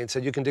Indian saint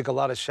said, you can dig a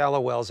lot of shallow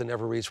wells and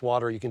never reach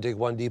water. You can dig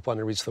one deep one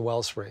and reach the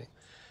wellspring.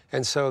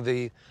 And so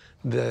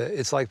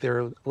it's like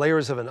they're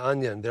layers of an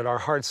onion that our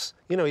hearts,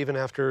 even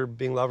after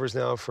being lovers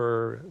now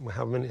for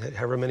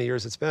however many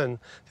years it's been,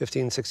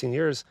 15, 16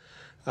 years,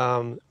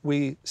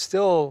 we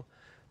still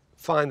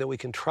find that we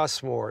can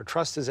trust more.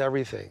 Trust is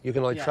everything. You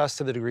can only trust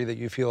to the degree that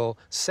you feel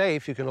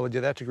safe. You can only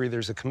do that degree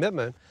there's a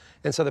commitment.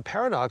 And so the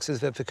paradox is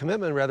that the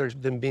commitment, rather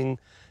than being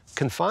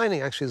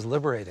confining, actually is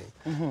liberating.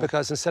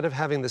 Because instead of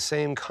having the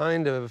same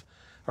kind of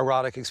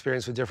erotic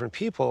experience with different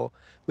people,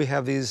 we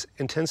have these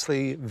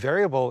intensely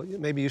variable,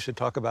 maybe you should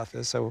talk about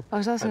this. So I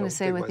was also going to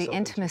say with the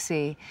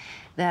intimacy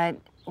that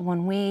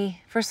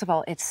first of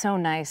all, it's so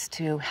nice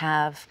to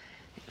have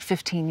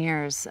 15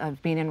 years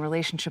of being in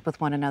relationship with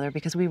one another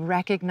because we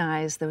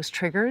recognize those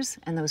triggers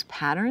and those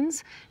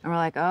patterns and we're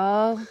like,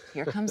 oh,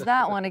 here comes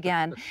that one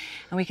again.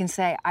 And we can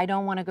say, I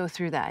don't want to go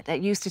through that.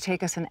 That used to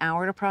take us an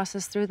hour to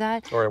process through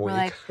that. Or a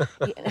week.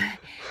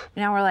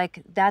 Now we're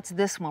like, that's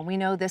this one. We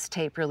know this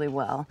tape really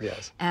well.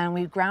 Yes. And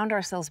we ground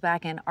ourselves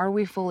back in, are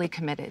we fully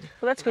committed?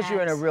 Well, that's because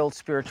you're in a real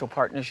spiritual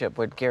partnership,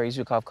 what Gary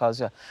Zukav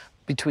calls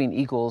between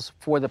equals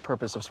for the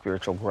purpose of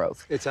spiritual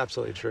growth. It's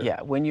absolutely true.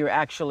 Yeah, when you're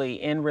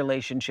actually in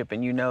relationship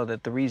and you know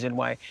that the reason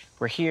why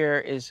we're here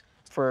is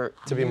to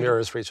be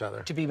mirrors for each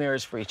other. To be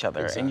mirrors for each other.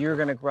 Exactly. And you're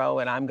going to grow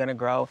and I'm going to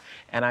grow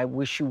and I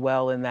wish you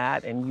well in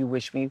that and you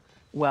wish me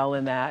well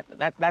in that.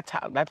 That's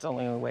the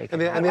only way.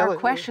 Our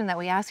question that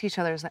we ask each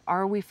other is,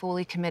 are we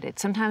fully committed?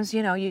 Sometimes,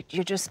 you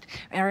just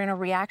are in a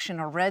reaction,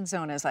 a red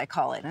zone as I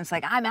call it. And it's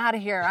like, I'm out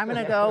of here. I'm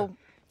going to go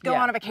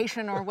on a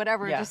vacation or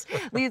whatever, just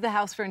leave the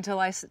house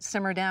until I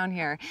simmer down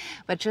here.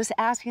 But just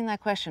asking that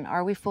question,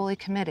 are we fully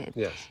committed?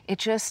 Yes. It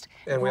just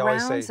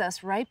grounds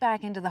us right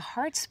back into the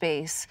heart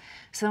space.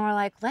 So then we're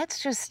like,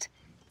 let's just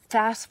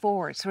fast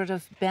forward, sort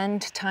of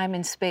bend time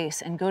and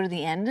space and go to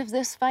the end of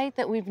this fight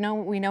that we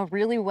know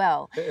really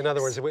well. In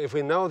other words, if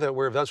we know that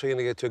we're eventually going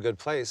to get to a good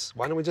place,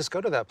 why don't we just go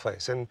to that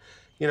place? And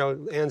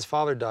Anne's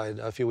father died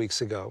a few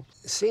weeks ago.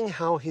 Seeing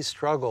how he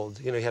struggled,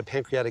 he had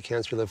pancreatic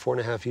cancer, lived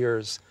 4.5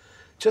 years,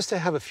 just to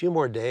have a few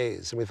more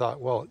days. And we thought,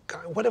 well,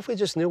 God, what if we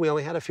just knew we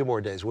only had a few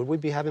more days? Would we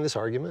be having this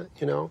argument,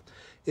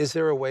 Is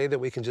there a way that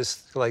we can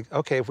just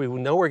okay, if we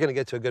know we're going to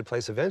get to a good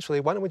place eventually,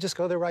 why don't we just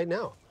go there right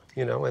now?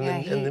 And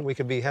then we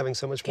could be having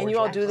so much more. Can you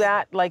all do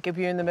that? Like if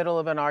you're in the middle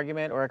of an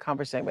argument or a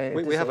conversation?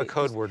 We have a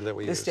code word that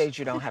we use. This stage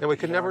you don't have. And we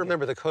could never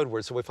remember the code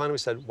word, so we finally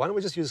said, why don't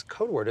we just use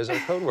code word as our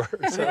code word?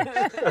 So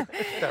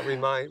that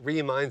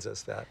reminds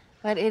us that.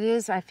 But it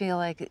is, I feel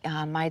like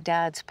my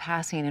dad's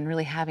passing and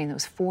really having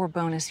those 4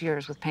 bonus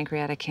years with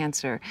pancreatic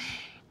cancer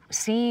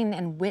seeing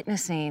and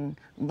witnessing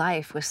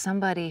life with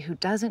somebody who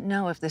doesn't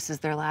know if this is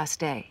their last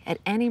day. At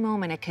any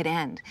moment it could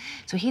end.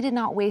 So he did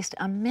not waste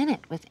a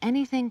minute with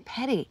anything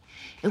petty.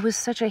 It was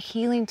such a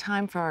healing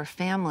time for our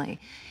family.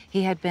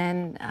 He had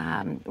been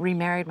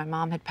remarried. My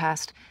mom had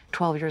passed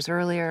 12 years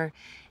earlier,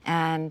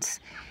 and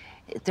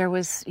there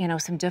was,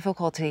 some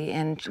difficulty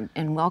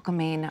in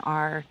welcoming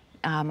my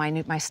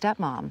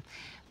stepmom,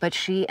 but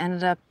she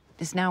ended up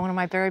is now one of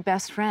my very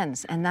best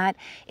friends, and that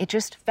it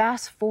just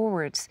fast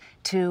forwards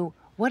to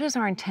what is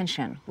our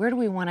intention? Where do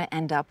we want to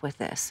end up with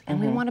this?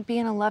 And we want to be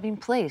in a loving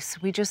place.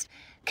 We just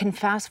can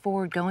fast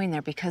forward going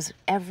there because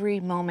every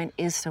moment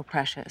is so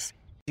precious.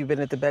 You've been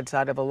at the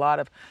bedside of a lot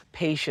of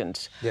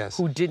patients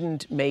who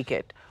didn't make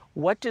it.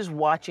 What does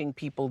watching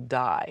people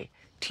die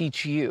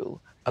teach you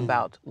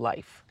about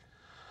life?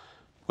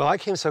 Well, I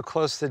came so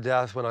close to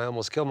death when I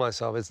almost killed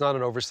myself. It's not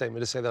an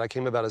overstatement to say that I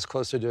came about as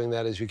close to doing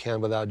that as you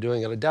can without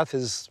doing it. Death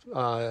is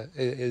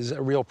a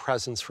real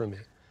presence for me,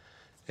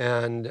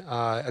 and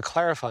a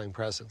clarifying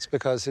presence,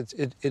 because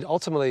it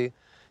ultimately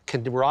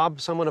can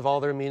rob someone of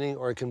all their meaning,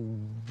 or it can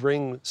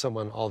bring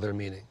someone all their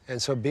meaning.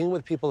 And so being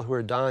with people who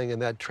are dying in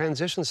that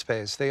transition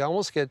space, they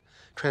almost get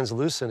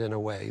translucent in a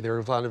way.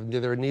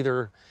 They're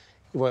neither,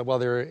 while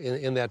they're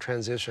in that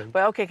transition.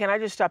 But okay, can I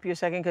just stop you a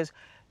second? Because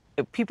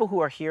people who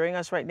are hearing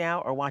us right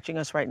now or watching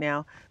us right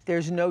now,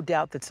 there's no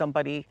doubt that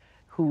somebody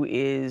who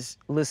is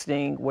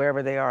listening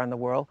wherever they are in the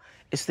world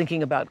is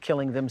thinking about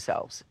killing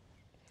themselves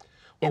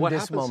in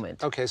this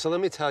moment. Okay, so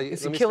let me tell you.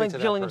 It's killing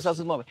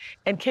themselves in the moment.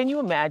 And can you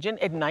imagine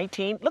at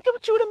 19, look at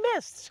what you would have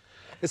missed.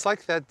 It's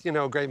like that,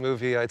 great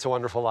movie, It's a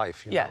Wonderful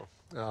Life. You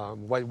know,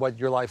 what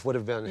your life would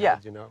have been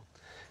had,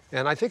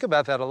 And I think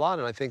about that a lot,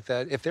 and I think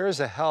that if there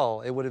is a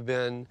hell, it would have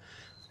been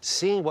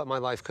seeing what my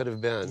life could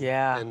have been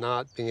and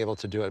not being able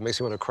to do it. It makes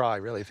me want to cry,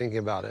 really, thinking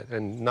about it,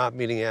 and not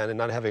meeting Ann and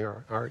not having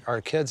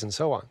our kids and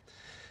so on.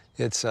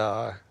 It's,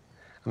 I'm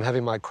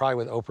having my cry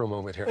with Oprah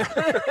moment here.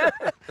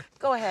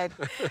 Go ahead.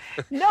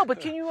 No, but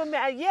can you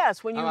imagine,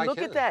 yes, when you look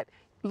at that,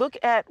 look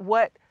at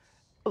what,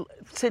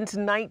 since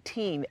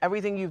 19,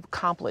 everything you've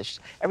accomplished,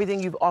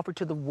 everything you've offered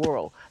to the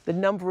world, the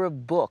number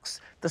of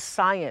books, the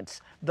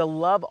science, the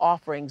love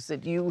offerings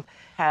that you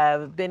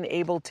have been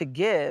able to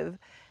give,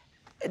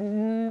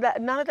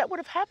 none of that would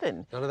have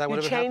happened. None of that would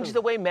have happened. You changed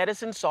the way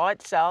medicine saw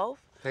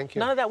itself. Thank you.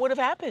 None of that would have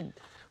happened.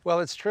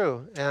 Well, it's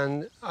true.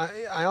 And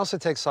I also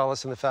take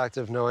solace in the fact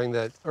of knowing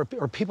that, or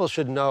people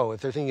should know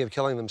if they're thinking of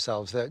killing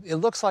themselves, that it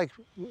looks like,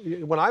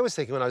 when I was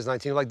thinking when I was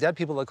 19, like dead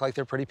people look like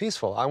they're pretty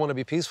peaceful. I want to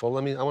be peaceful.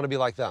 I want to be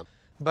like them.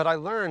 But I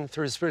learned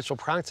through spiritual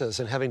practice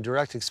and having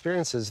direct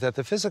experiences that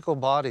the physical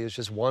body is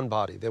just one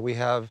body, that we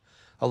have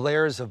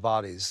layers of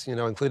bodies,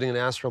 including an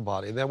astral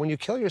body, that when you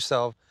kill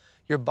yourself,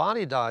 your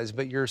body dies,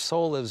 but your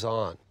soul lives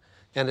on.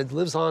 And it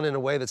lives on in a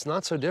way that's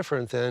not so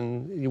different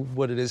than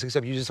what it is,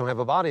 except you just don't have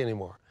a body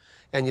anymore.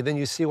 And then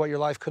you see what your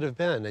life could have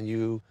been, and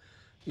you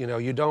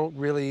don't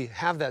really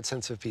have that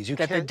sense of peace.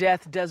 The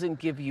death doesn't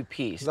give you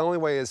peace. The only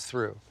way is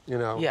through,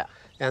 Yeah.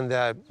 And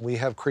that we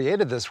have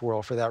created this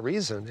world for that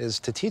reason, is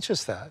to teach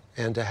us that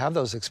and to have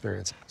those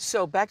experiences.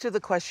 So back to the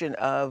question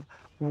of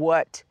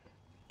what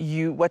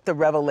the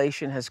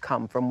revelation has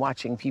come from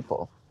watching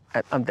people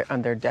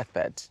on their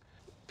deathbeds.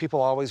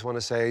 People always want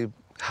to say,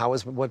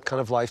 what kind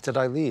of life did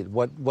I lead?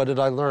 What did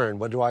I learn?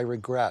 What do I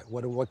regret?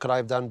 What could I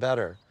have done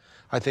better?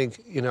 I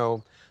think,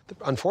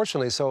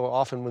 unfortunately, so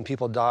often when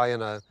people die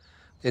in a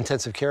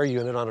intensive care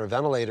unit on a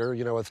ventilator,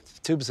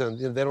 with tubes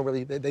in,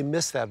 they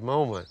miss that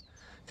moment.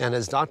 And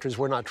as doctors,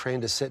 we're not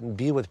trained to sit and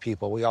be with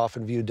people. We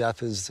often view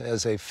death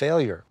as a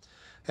failure,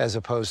 as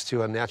opposed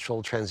to a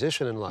natural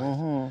transition in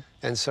life.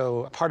 And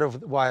so part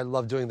of why I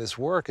love doing this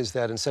work is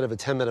that instead of a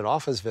 10-minute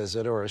office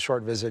visit or a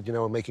short visit,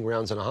 making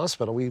rounds in a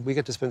hospital, we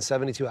get to spend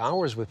 72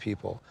 hours with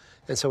people.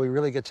 And so we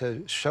really get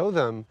to show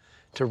them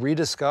to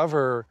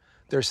rediscover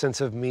their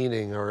sense of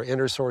meaning or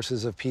inner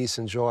sources of peace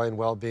and joy and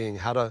well-being,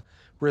 how to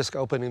risk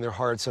opening their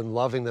hearts and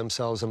loving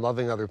themselves and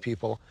loving other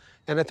people.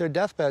 And at their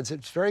deathbeds,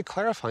 it's very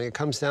clarifying. It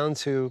comes down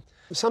to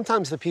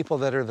sometimes the people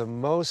that are the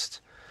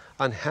most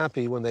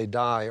unhappy when they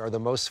die are the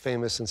most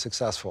famous and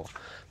successful,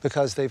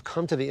 because they've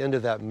come to the end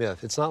of that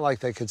myth. It's not like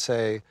they could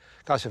say,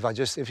 gosh,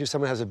 if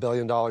someone has $1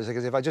 billion, they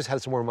could say, if I just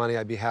had some more money,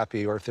 I'd be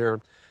happy. Or if they're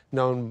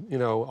known,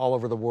 all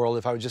over the world,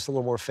 if I was just a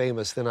little more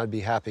famous, then I'd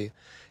be happy.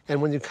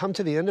 And when you come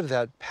to the end of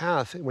that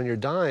path, when you're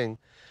dying,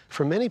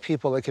 for many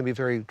people it can be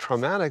very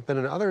traumatic, but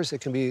in others it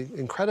can be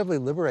incredibly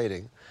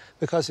liberating,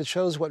 because it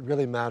shows what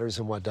really matters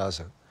and what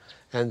doesn't.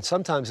 And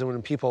sometimes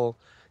when people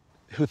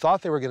who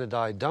thought they were going to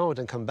die don't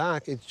and come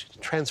back, it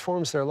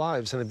transforms their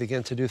lives, and they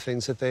begin to do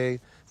things that they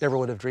never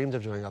would have dreamed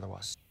of doing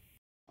otherwise.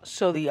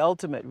 So the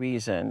ultimate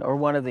reason, or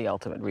one of the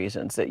ultimate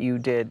reasons that you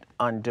did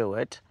Undo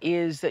It,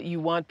 is that you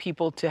want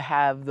people to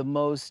have the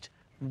most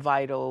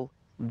vital,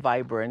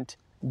 vibrant,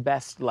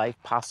 best life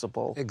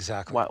possible.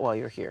 Exactly. While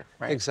you're here,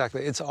 right?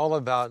 Exactly. It's all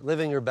about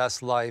living your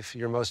best life,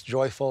 your most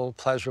joyful,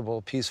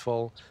 pleasurable,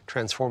 peaceful,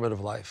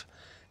 transformative life.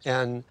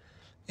 And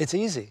it's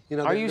easy.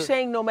 Are you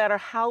saying no matter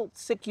how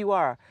sick you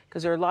are,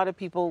 because there are a lot of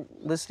people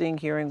listening,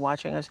 hearing,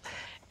 watching us,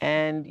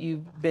 and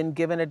you've been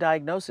given a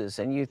diagnosis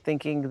and you're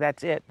thinking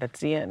that's it, that's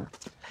the end.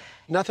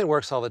 Nothing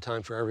works all the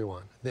time for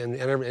everyone,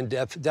 and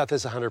death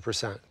is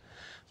 100%.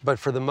 But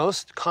for the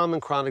most common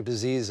chronic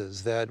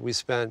diseases that we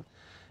spent,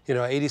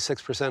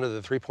 86% of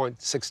the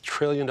 $3.6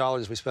 trillion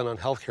we spent on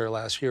healthcare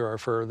last year are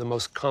for the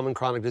most common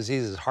chronic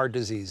diseases: heart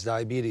disease,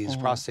 diabetes,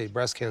 prostate,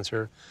 breast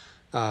cancer,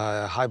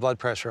 high blood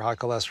pressure, high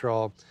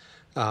cholesterol,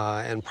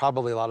 and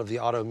probably a lot of the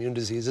autoimmune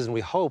diseases, and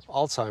we hope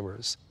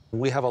Alzheimer's.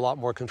 We have a lot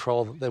more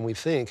control than we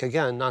think.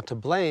 Again, not to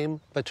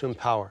blame, but to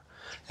empower.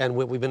 And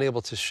what we've been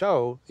able to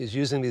show is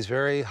using these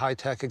very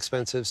high-tech,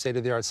 expensive,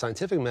 state-of-the-art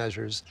scientific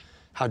measures,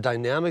 how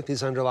dynamic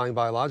these underlying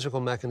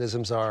biological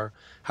mechanisms are,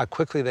 how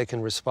quickly they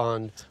can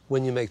respond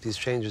when you make these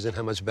changes, and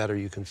how much better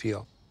you can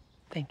feel.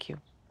 Thank you.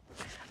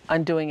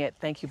 Undoing It.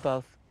 Thank you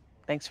both.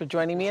 Thanks for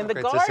joining me in the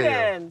garden. To see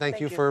you. Thank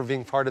you for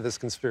being part of this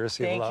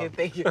conspiracy of love.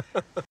 Thank you.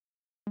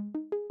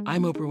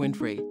 I'm Oprah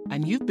Winfrey,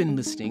 and you've been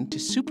listening to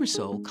Super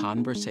Soul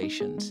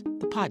Conversations,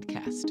 the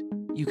podcast.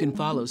 You can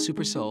follow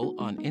Super Soul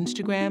on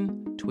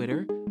Instagram,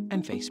 Twitter,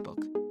 and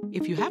Facebook.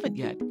 If you haven't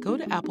yet, go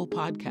to Apple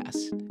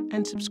Podcasts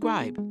and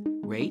subscribe,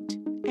 rate,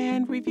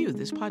 and review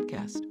this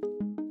podcast.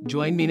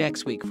 Join me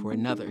next week for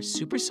another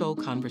Super Soul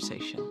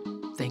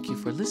Conversation. Thank you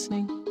for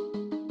listening.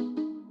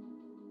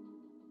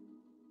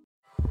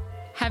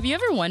 Have you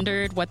ever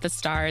wondered what the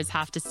stars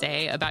have to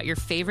say about your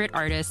favorite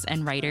artists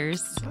and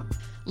writers?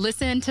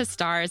 Listen to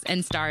Stars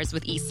and Stars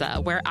with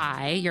Issa, where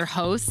I, your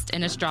host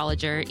and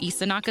astrologer,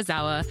 Issa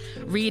Nakazawa,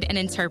 read and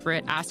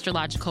interpret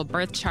astrological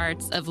birth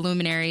charts of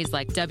luminaries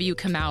like W.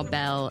 Kamau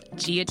Bell,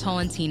 Gia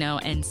Tolentino,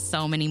 and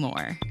so many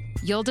more.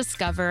 You'll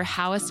discover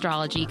how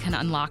astrology can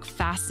unlock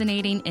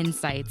fascinating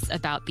insights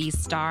about these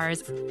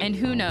stars, and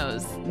who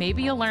knows,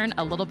 maybe you'll learn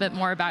a little bit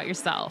more about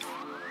yourself.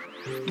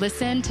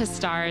 Listen to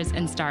Stars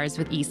and Stars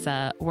with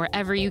Issa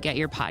wherever you get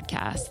your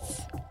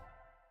podcasts.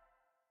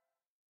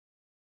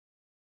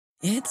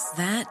 It's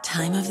that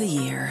time of the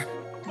year.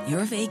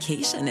 Your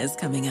vacation is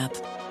coming up.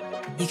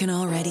 You can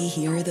already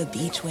hear the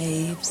beach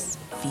waves,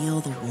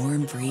 feel the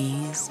warm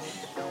breeze,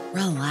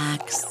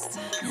 relax,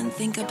 and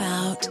think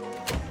about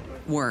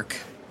work.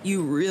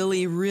 You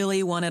really,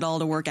 really want it all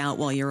to work out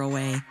while you're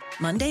away.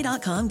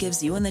 Monday.com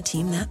gives you and the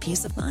team that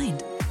peace of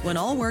mind. When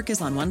all work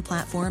is on one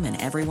platform and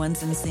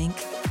everyone's in sync,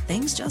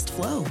 things just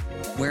flow.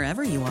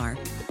 Wherever you are,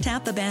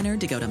 tap the banner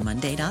to go to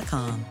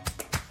Monday.com.